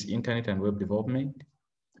progress, which is Internet and Web Development.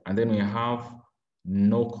 And then we have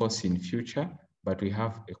no course in future, but we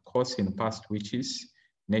have a course in past, which is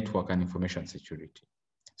Network and Information Security.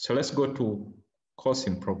 So let's go to course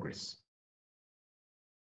in progress.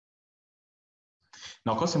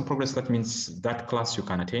 Now, course in progress, that means that class you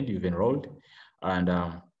can attend, you've enrolled, and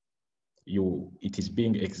it is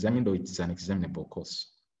being examined, or it's an examinable course.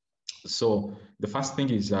 So the first thing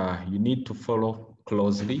is you need to follow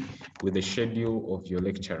closely with the schedule of your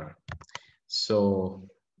lecturer. So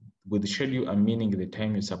with the schedule, I'm meaning the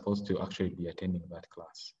time you're supposed to actually be attending that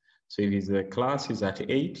class. So if the class is at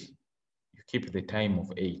 8, you keep the time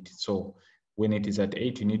of 8. So when it is at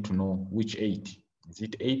 8, you need to know which 8. Is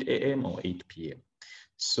it 8 a.m. or 8 p.m.?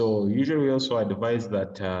 So usually we also advise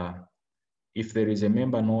that if there is a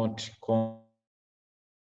member not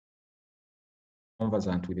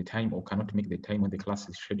conversant with the time or cannot make the time when the class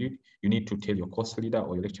is scheduled, you need to tell your course leader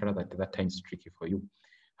or your lecturer that that time is tricky for you.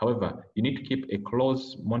 However, you need to keep a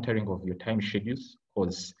close monitoring of your time schedules,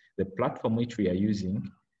 because the platform which we are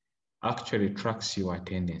using actually tracks your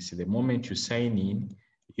attendance. The moment you sign in,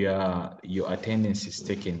 your attendance is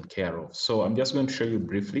taken care of. So I'm just going to show you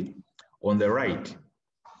briefly. On the right,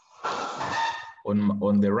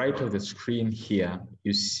 on the right of the screen here,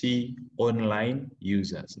 you see online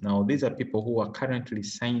users. Now, these are people who are currently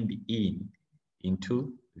signed in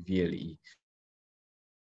into VLE.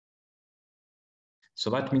 So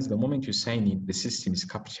that means the moment you sign in, the system is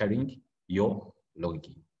capturing your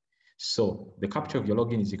login. So the capture of your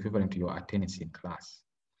login is equivalent to your attendance in class.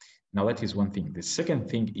 Now that is one thing. The second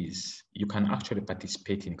thing is you can actually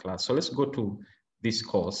participate in class. So let's go to this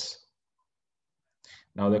course.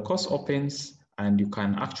 Now the course opens and you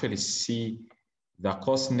can actually see the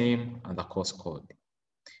course name and the course code.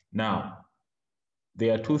 Now,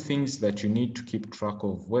 there are two things that you need to keep track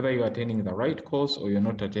of, whether you're attending the right course or you're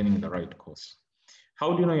not attending the right course.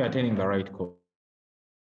 How do you know you're attending the right course?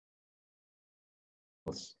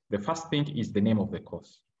 The first thing is the name of the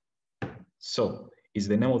course. So, is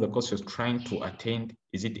the name of the course you're trying to attend,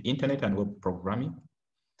 is it internet and web programming?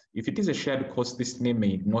 If it is a shared course, this name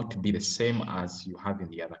may not be the same as you have in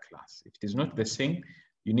the other class. If it is not the same,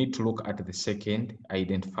 you need to look at the second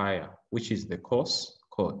identifier, which is the course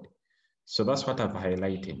code. So that's what I've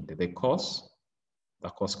highlighted, the course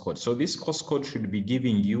code. So this course code should be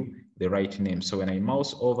giving you the right name. So when I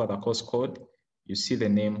mouse over the course code, you see the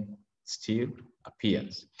name still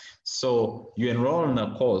appears. So you enroll in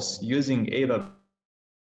a course using either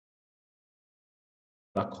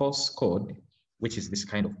the course code, which is this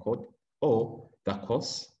kind of code, or the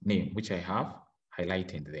course name, which I have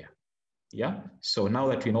highlighted there. Yeah, so now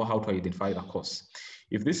that we know how to identify the course,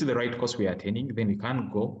 if this is the right course we are attending, then we can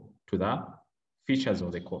go to the features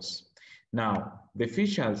of the course. Now, the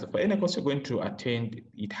features for any course you're going to attend,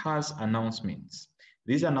 it has announcements.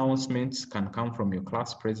 These announcements can come from your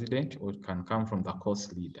class president or it can come from the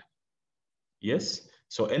course leader. Yes,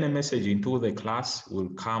 so any message into the class will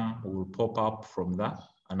pop up from the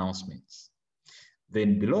announcements.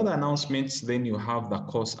 Then below the announcements, then you have the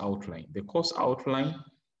course outline. The course outline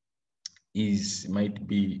might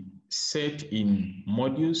be set in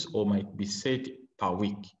modules or might be set per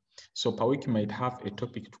week. So per week you might have a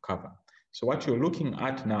topic to cover. So what you're looking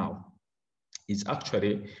at now is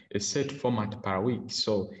actually a set format per week.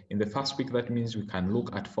 So in the first week, that means we can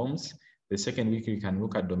look at forms. The second week, we can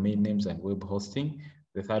look at domain names and web hosting.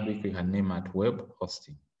 The third week, we can name at web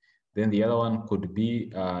hosting. Then the other one could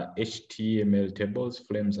be HTML tables,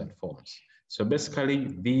 frames, and forms. So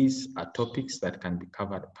basically, these are topics that can be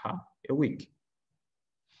covered per a week.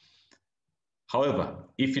 However,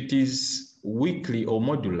 if it is weekly or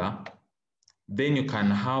modular, then you can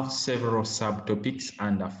have several subtopics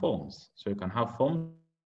under forms. So you can have forms,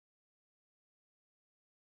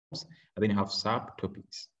 and then you have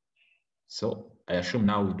subtopics. So I assume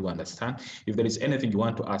now we do understand. If there is anything you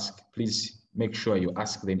want to ask, please make sure you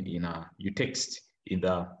ask them you text in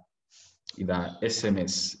the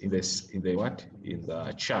SMS, in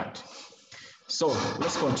the chat. So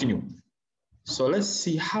let's continue. So let's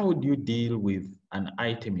see, how do you deal with an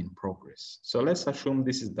item in progress? So let's assume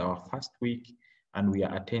this is our first week and we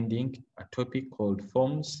are attending a topic called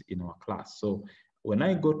forms in our class. So when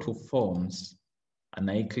I go to forms and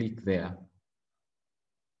I click there,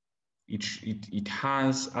 it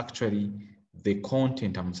has actually the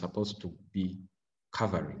content I'm supposed to be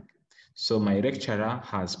covering. So my lecturer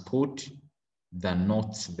has put the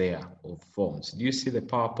notes there of forms. Do you see the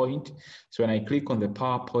PowerPoint? So when I click on the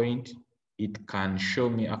PowerPoint, it can show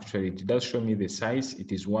me, actually, it does show me the size.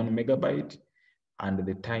 It is 1 megabyte and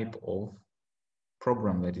the type of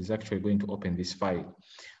program that is actually going to open this file.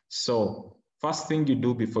 So first thing you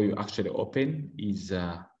do before you actually open is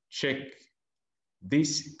check.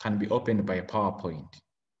 This can be opened by a PowerPoint.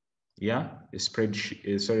 Yeah, a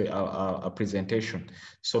spreadsheet, a presentation.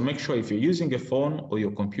 So make sure if you're using a phone or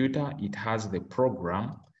your computer, it has the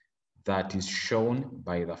program that is shown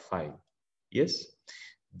by the file. Yes,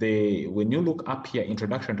 when you look up here,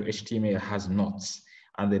 introduction to HTML has notes,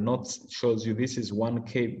 and the notes shows you this is 1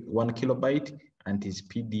 kilobyte and is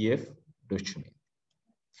PDF document.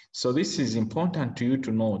 So this is important to you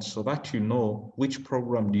to note so that you know which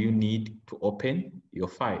program do you need to open your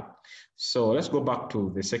file. So let's go back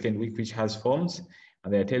to the second week, which has forms,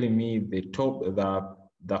 and they're telling me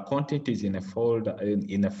the content is in a folder,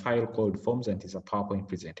 in a file called forms, and it's a PowerPoint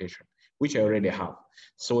presentation, which I already have.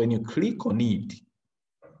 So when you click on it,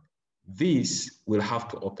 this will have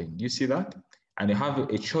to open. Do you see that? And you have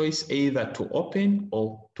a choice either to open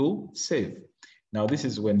or to save. Now, this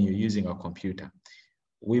is when you're using a computer.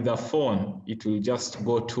 With a phone, it will just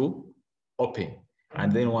go to open.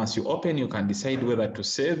 And then once you open, you can decide whether to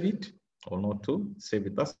save it or not to save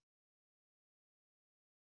it. That's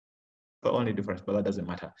the only difference, but that doesn't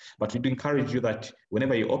matter. But we do encourage you that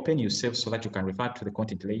whenever you open, you save so that you can refer to the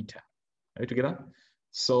content later. Are you together?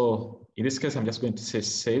 So in this case, I'm just going to say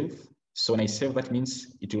save. So when I save, that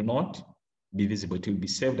means it will not be visible. It will be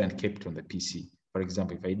saved and kept on the PC. For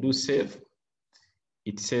example, if I do save,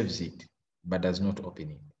 it saves it, but does not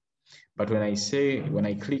open it. But when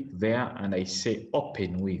I click there and I say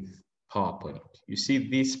open with PowerPoint, you see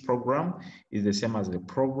this program is the same as the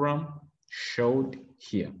program showed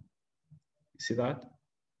here. You see that?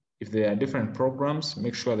 If there are different programs,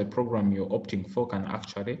 make sure the program you're opting for can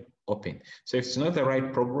actually open. So if it's not the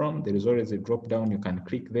right program, there is always a drop down. You can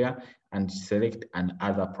click there and select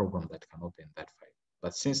another program that can open that file.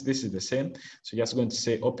 But since this is the same, so you're just going to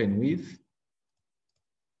say open with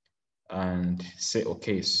and say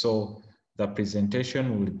okay. So the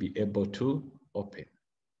presentation will be able to open.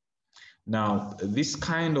 Now, this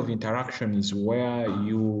kind of interaction is where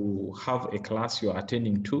you have a class you're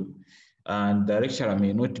attending to, and the lecturer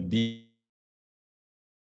may not be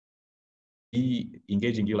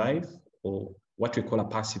engaging you live, or what we call a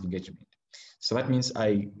passive engagement. So that means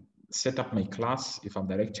I set up my class if I'm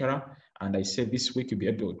the lecturer, and I say this week you'll be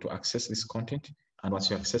able to access this content, and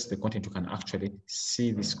once you access the content, you can actually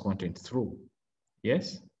see this content through.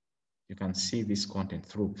 Yes? You can see this content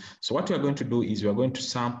through. So what we are going to do is we are going to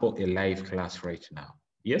sample a live class right now.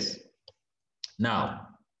 Yes? Now,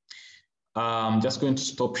 I'm just going to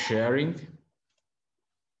stop sharing.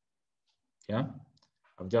 Yeah?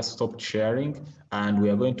 I've just stopped sharing, and we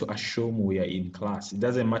are going to assume we are in class. It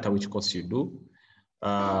doesn't matter which course you do.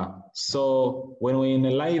 So when we're in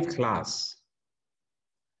a live class,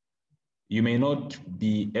 you may not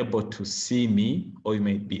be able to see me, or you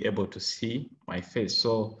may be able to see my face.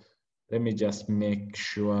 So let me just make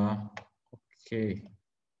sure. Okay.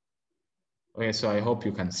 Okay, so I hope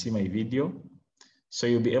you can see my video. So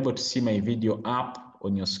you'll be able to see my video up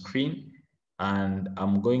on your screen, and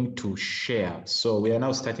I'm going to share. So we are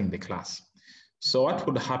now starting the class. So what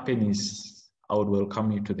would happen is I would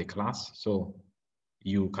welcome you to the class. So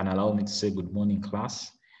you can allow me to say good morning,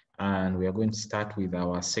 class. And we are going to start with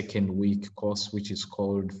our second week course, which is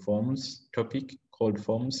called Forms topic, called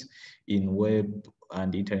Forms in Web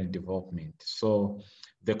and Internet Development. So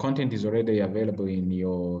the content is already available in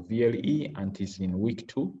your VLE and is in week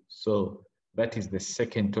 2. So that is the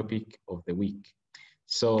second topic of the week.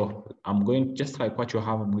 So I'm going, just like what you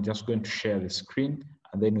have, I'm just going to share the screen,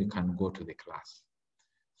 and then we can go to the class.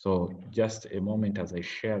 So just a moment as I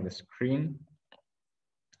share the screen.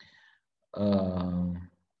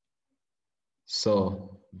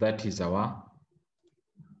 So that is our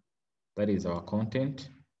content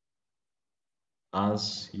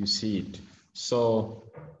as you see it.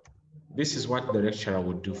 So this is what the lecturer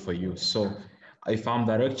would do for you. So if I'm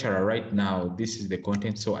the lecturer right now, this is the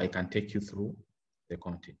content, so I can take you through the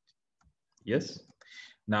content. Yes?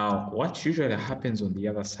 Now, what usually happens on the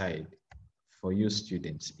other side for you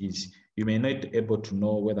students is you may not be able to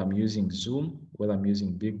know whether I'm using Zoom, whether I'm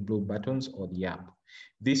using big blue buttons or the app.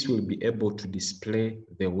 This will be able to display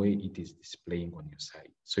the way it is displaying on your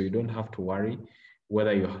side. So you don't have to worry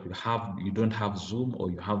whether you don't have Zoom or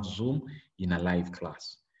you have Zoom in a live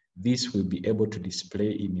class. This will be able to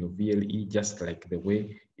display in your VLE just like the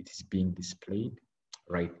way it is being displayed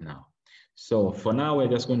right now. So for now, we're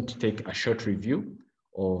just going to take a short review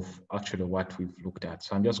of actually what we've looked at.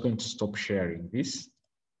 So I'm just going to stop sharing this,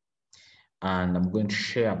 and I'm going to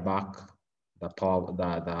share back the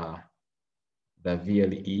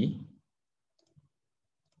VLE.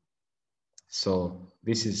 So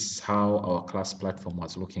this is how our class platform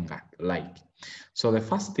was looking like. So the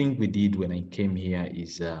first thing we did when I came here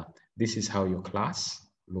is this is how your class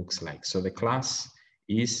looks like. So the class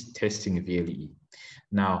is testing VLE.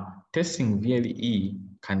 Now, testing VLE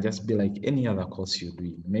can just be like any other course you're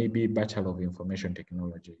doing. Maybe Bachelor of Information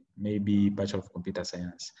Technology, maybe Bachelor of Computer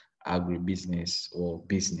Science, Agribusiness, or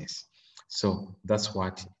Business. So that's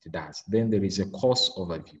what it does. Then there is a course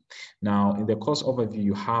overview. Now, in the course overview,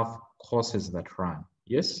 you have courses that run.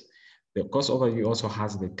 Yes, the course overview also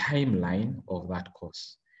has the timeline of that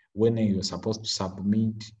course. When you're supposed to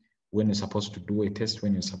submit, when you're supposed to do a test,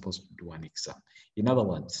 when you're supposed to do an exam. In other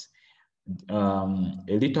words, a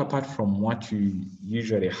little apart from what you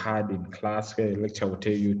usually had in class, where a lecturer will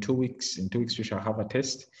tell you 2 weeks, in 2 weeks you shall have a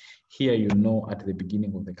test. Here, you know at the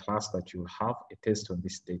beginning of the class that you'll have a test on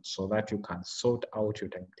this date, so that you can sort out your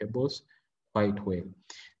timetables quite well.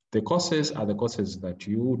 The courses are the courses that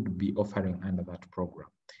you would be offering under that program.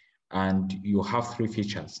 And you have 3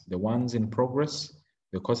 features: the ones in progress,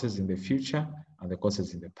 the courses in the future, and the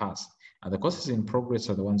courses in the past. And the courses in progress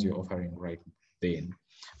are the ones you're offering right then.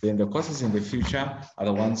 Then the courses in the future are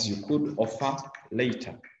the ones you could offer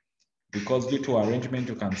later. because due to arrangement,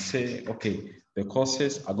 you can say, okay, the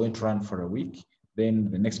courses are going to run for a week.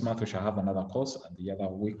 Then the next month we shall have another course, and the other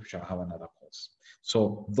week we shall have another course.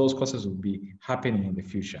 So those courses will be happening in the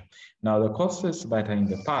future. Now, the courses that are in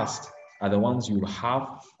the past are the ones you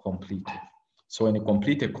have completed. So when you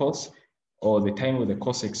complete a course, or the time when the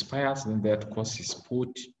course expires, then that course is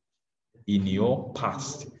put in your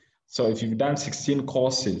past. So if you've done 16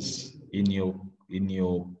 courses in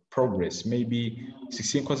your progress, maybe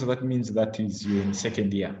 16 courses, that means that is you're in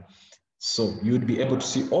second year. So you'd be able to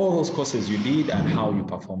see all those courses you did and how you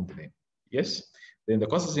performed them. Yes? Then the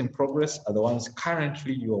courses in progress are the ones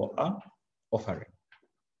currently you are offering.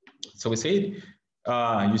 So we said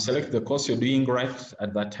you select the course you're doing right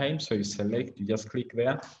at that time. So you select, you just click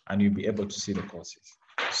there and you'll be able to see the courses.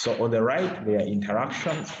 So on the right, there are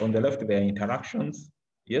interactions. On the left, there are interactions.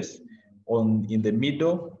 Yes. In the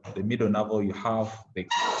middle navel, you have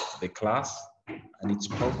the class and its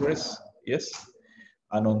progress. Yes.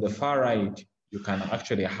 And on the far right, you can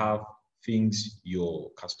actually have things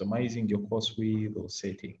you're customizing your course with or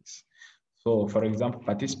settings. So for example,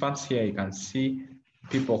 participants here, you can see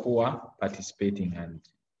people who are participating, and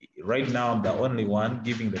right now I'm the only one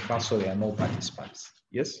giving the class, so there are no participants.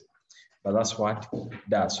 Yes, but that's what it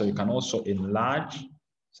does. So you can also enlarge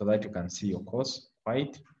so that you can see your course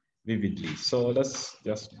quite vividly. So let's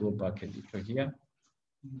just go back a little here.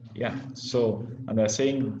 Yeah, so, and we're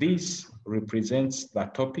saying this represents the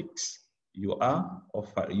topics you are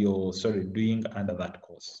doing under that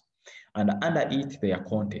course. And under it, there are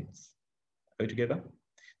contents. Are we together?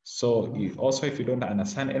 So also, if you don't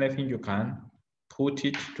understand anything, you can put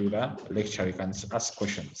it to the lecture. You can ask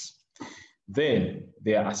questions. Then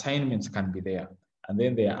their assignments can be there. And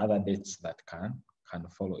then there are other dates that can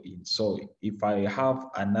follow in. So if I have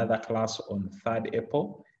another class on 3rd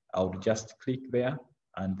April, I would just click there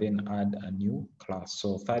and then add a new class.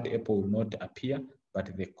 So 3rd April will not appear,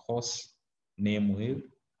 but the course name will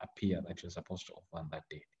appear that you're supposed to offer on that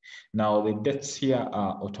date. Now the dates here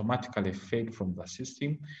are automatically fed from the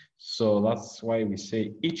system. So that's why we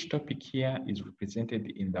say each topic here is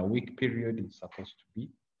represented in the week period it's supposed to be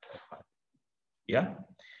offered. Yeah,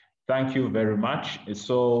 thank you very much.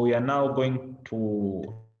 So we are now going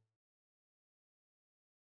to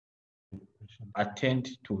attend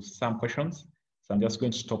to some questions. So I'm just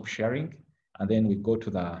going to stop sharing, and then we go to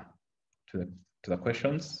the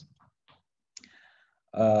questions.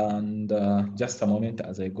 And just a moment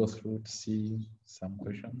as I go through to see some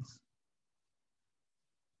questions.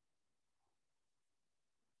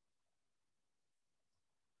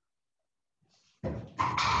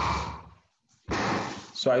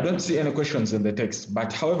 So I don't see any questions in the text,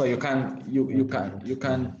 but however, you can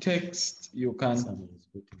text, you can.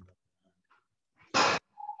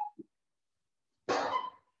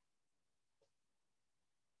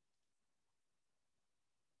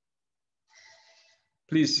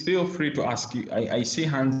 Please feel free to ask. I see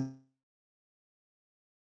hands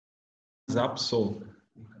up, so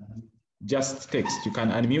just text. You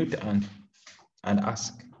can unmute and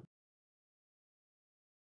ask.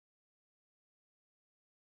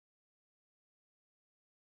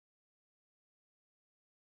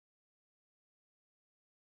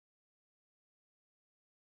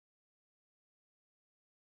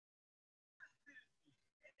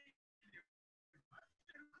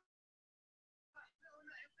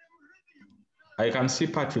 I can see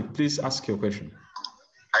Patrick. Please ask your question.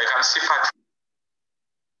 I can see Patrick.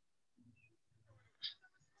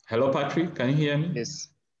 Hello, Patrick. Can you hear me? Yes.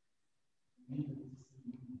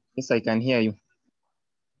 Yes, I can hear you.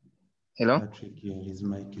 Hello? Patrick, his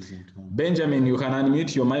mic isn't on. Benjamin, you can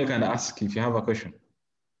unmute your mic and ask if you have a question.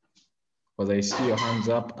 Because I see your hands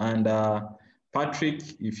up. And Patrick,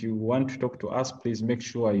 if you want to talk to us, please make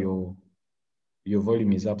sure your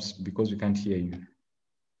volume is up because we can't hear you.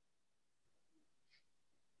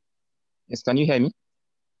 Yes, can you hear me?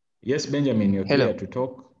 Yes, Benjamin, you're Hello. clear to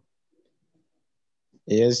talk.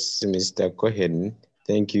 Yes, Mr. Cohen,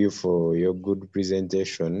 thank you for your good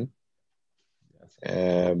presentation.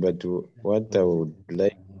 But what I would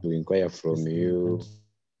like to inquire from you,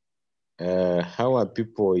 how are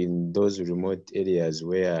people in those remote areas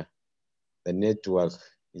where the network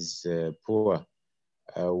is poor?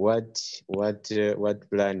 What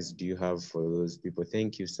plans do you have for those people?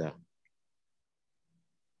 Thank you, sir.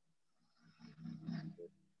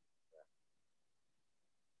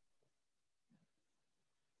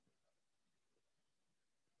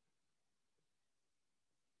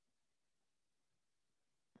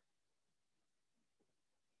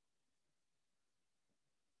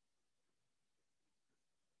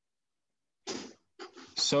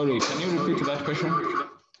 Sorry, can you repeat that question?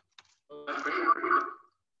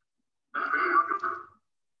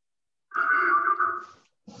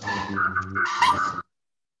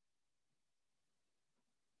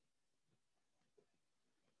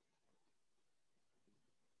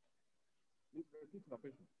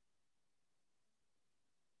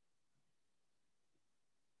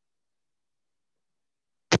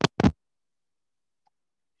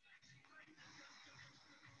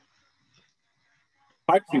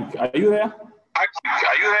 Patrick, are you there?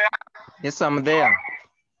 Yes, I'm there.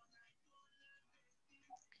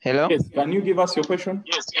 Hello? Yes, can you give us your question?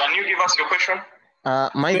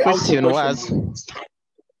 My Say out your question was,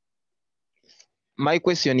 my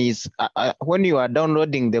question is, when you are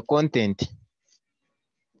downloading the content,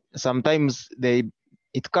 sometimes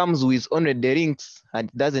it comes with only the links and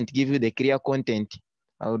it doesn't give you the clear content.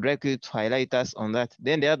 I would like you to highlight us on that.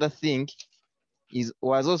 Then the other thing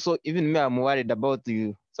was also, even me, I'm worried about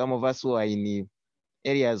you, some of us who are in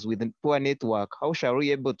areas with poor network. How shall we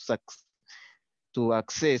be able to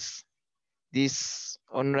access this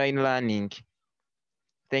online learning?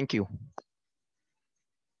 Thank you.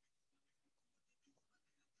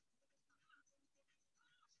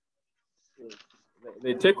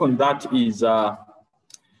 the take on that is, I'll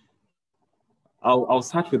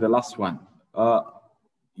start with the last one.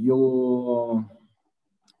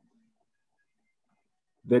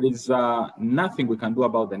 There is nothing we can do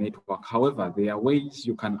about the network. However, there are ways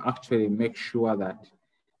you can actually make sure that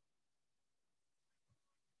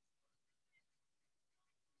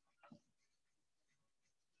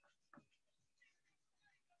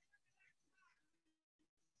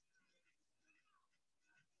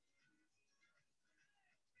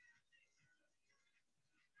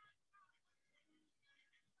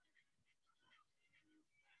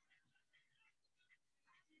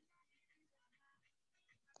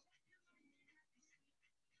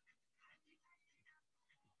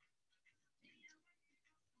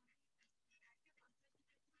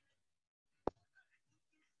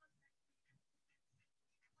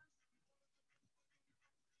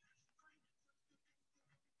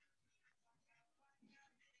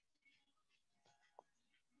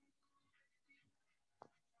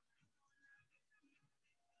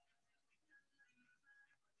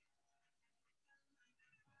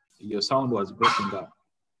your sound was breaking up.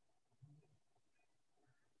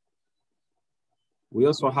 We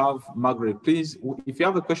also have Margaret. Please, if you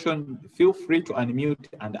have a question, feel free to unmute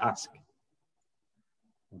and ask.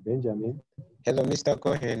 Benjamin. Hello, Mr.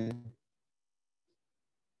 Cohen.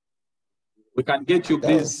 We can get you,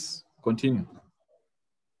 please continue.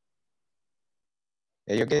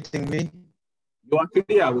 Are you getting me? You are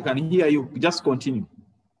clear, we can hear you, just continue.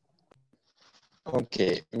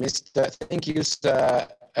 Okay, thank you, sir.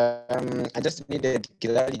 I just needed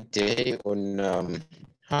clarity on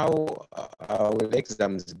how will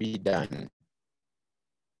exams be done.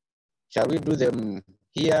 Shall we do them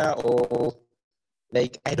here, or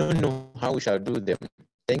like, I don't know how we shall do them.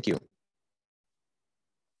 Thank you.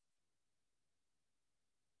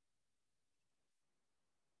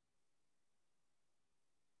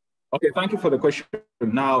 Okay, thank you for the question.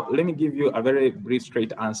 Now, let me give you a very brief,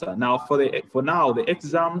 straight answer. Now, for now, the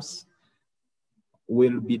exams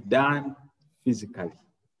will be done physically.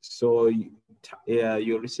 So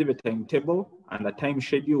you receive a timetable and a time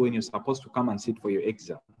schedule when you're supposed to come and sit for your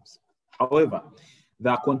exams. However,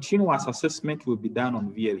 the continuous assessment will be done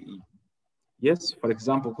on VLE. Yes, for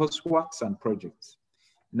example, courseworks and projects.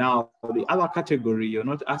 Now, the other category you're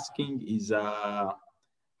not asking is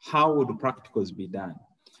how would practicals be done?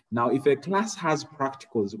 Now, if a class has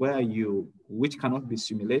practicals which cannot be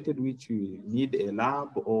simulated, which you need a lab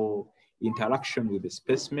or interaction with a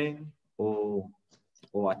specimen or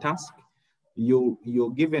a task,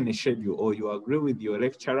 you're given a schedule or you agree with your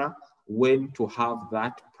lecturer when to have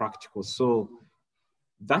that practical. So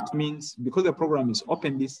that means, because the program is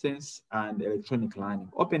open distance and electronic learning.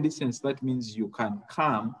 Open distance, that means you can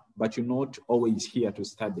come, but you're not always here to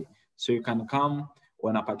study. So you can come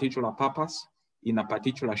on a particular purpose, in a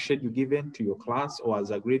particular schedule given to your class or as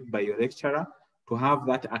agreed by your lecturer to have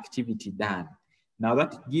that activity done. Now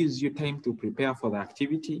that gives you time to prepare for the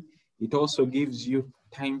activity. It also gives you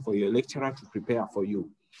time for your lecturer to prepare for you.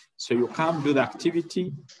 So you come do the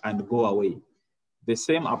activity and go away. The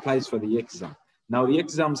same applies for the exam. Now the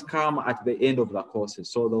exams come at the end of the courses.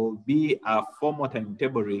 So there will be a formal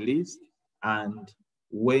timetable released and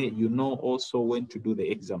where you know also when to do the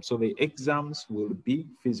exam. So the exams will be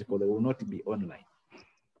physical, they will not be online.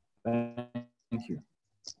 Thank you.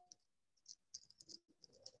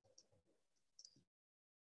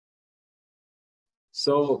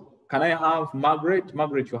 So can I have Margaret?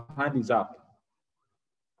 Margaret, your hand is up.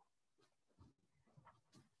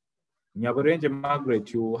 Nyaborenje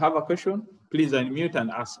Margaret, you have a question? Please unmute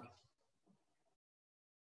and ask.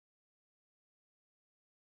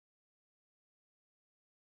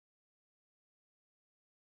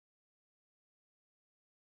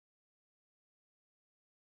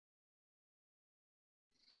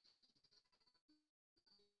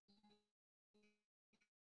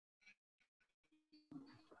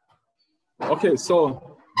 Okay,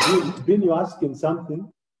 so Bin, you asking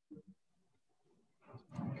something?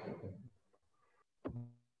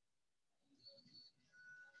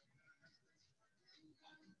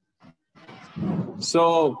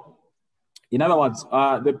 So, in other words,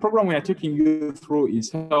 the program we are taking you through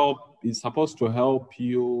is supposed to help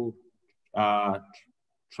you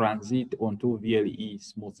transit onto VLE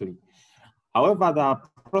smoothly. However, the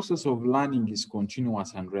process of learning is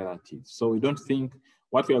continuous and relative. So we don't think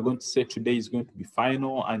what we are going to say today is going to be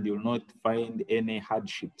final and you'll not find any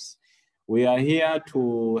hardships. We are here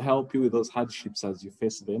to help you with those hardships as you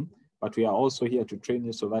face them, but we are also here to train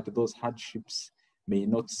you so that those hardships may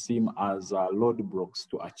not seem as roadblocks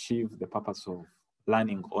to achieve the purpose of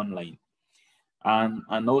learning online.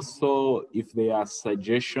 And also, if there are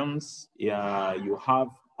suggestions you have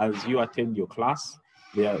as you attend your class,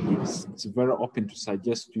 it's very open to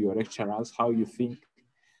suggest to your lecturers how you think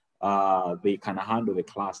they can handle the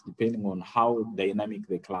class, depending on how dynamic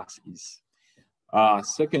the class is.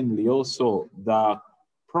 Secondly, also, the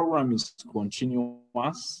program is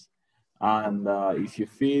continuous, and if you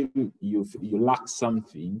feel you lack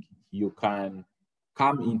something, you can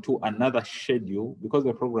come into another schedule because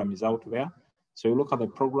the program is out there. So you look at the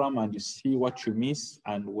program and you see what you miss,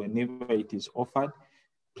 and whenever it is offered,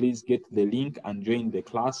 please get the link and join the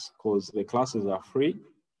class because the classes are free.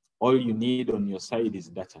 All you need on your side is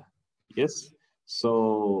data. Yes.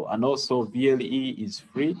 So, and also VLE is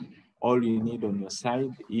free. All you need on your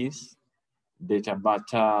side is data, but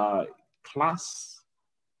class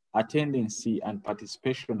attendance and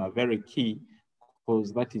participation are very key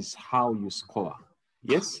because that is how you score.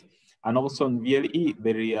 Yes. And also on VLE,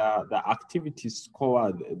 the activity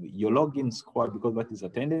score, your login score, because that is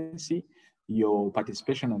attendance, your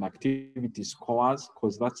participation and activity scores,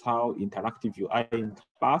 because that's how interactive you are in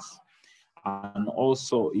class. And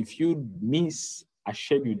also, if you miss a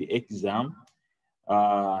scheduled exam,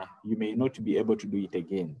 you may not be able to do it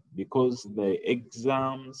again because the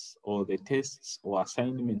exams or the tests or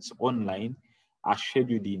assignments online are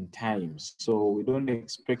scheduled in time. So we don't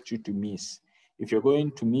expect you to miss. If you're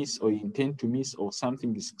going to miss or you intend to miss or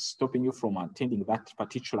something is stopping you from attending that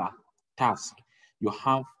particular task, you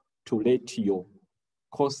have to let your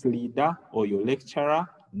course leader or your lecturer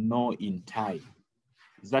know in time.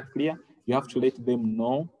 Is that clear? You have to let them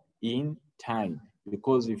know in time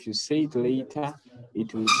because if you say it later,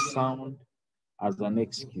 it will sound as an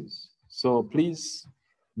excuse. So please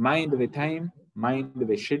mind the time, mind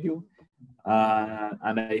the schedule,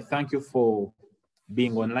 and I thank you for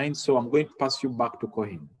being online. So I'm going to pass you back to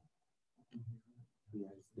Cohen.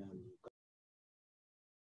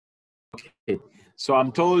 Okay, so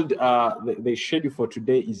I'm told the schedule for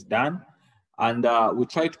today is done. And we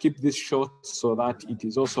try to keep this short so that it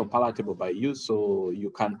is also palatable by you, so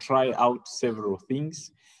you can try out several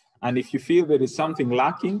things. And if you feel there is something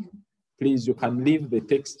lacking, please, you can leave the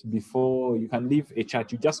text before, you can leave a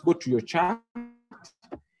chat. You just go to your chat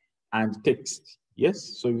and text.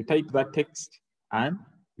 Yes, so you type that text and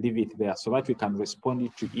leave it there so that we can respond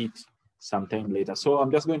to it sometime later. So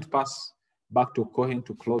I'm just going to pass back to Cohen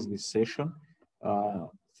to close this session.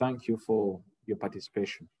 Thank you for your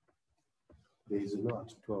participation. There is a law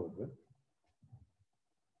at 12.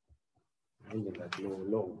 I mean that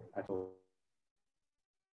low at all.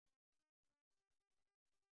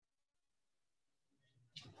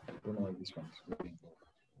 I don't know why this one is working.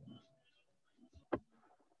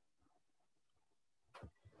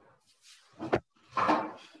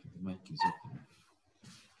 The mic is open.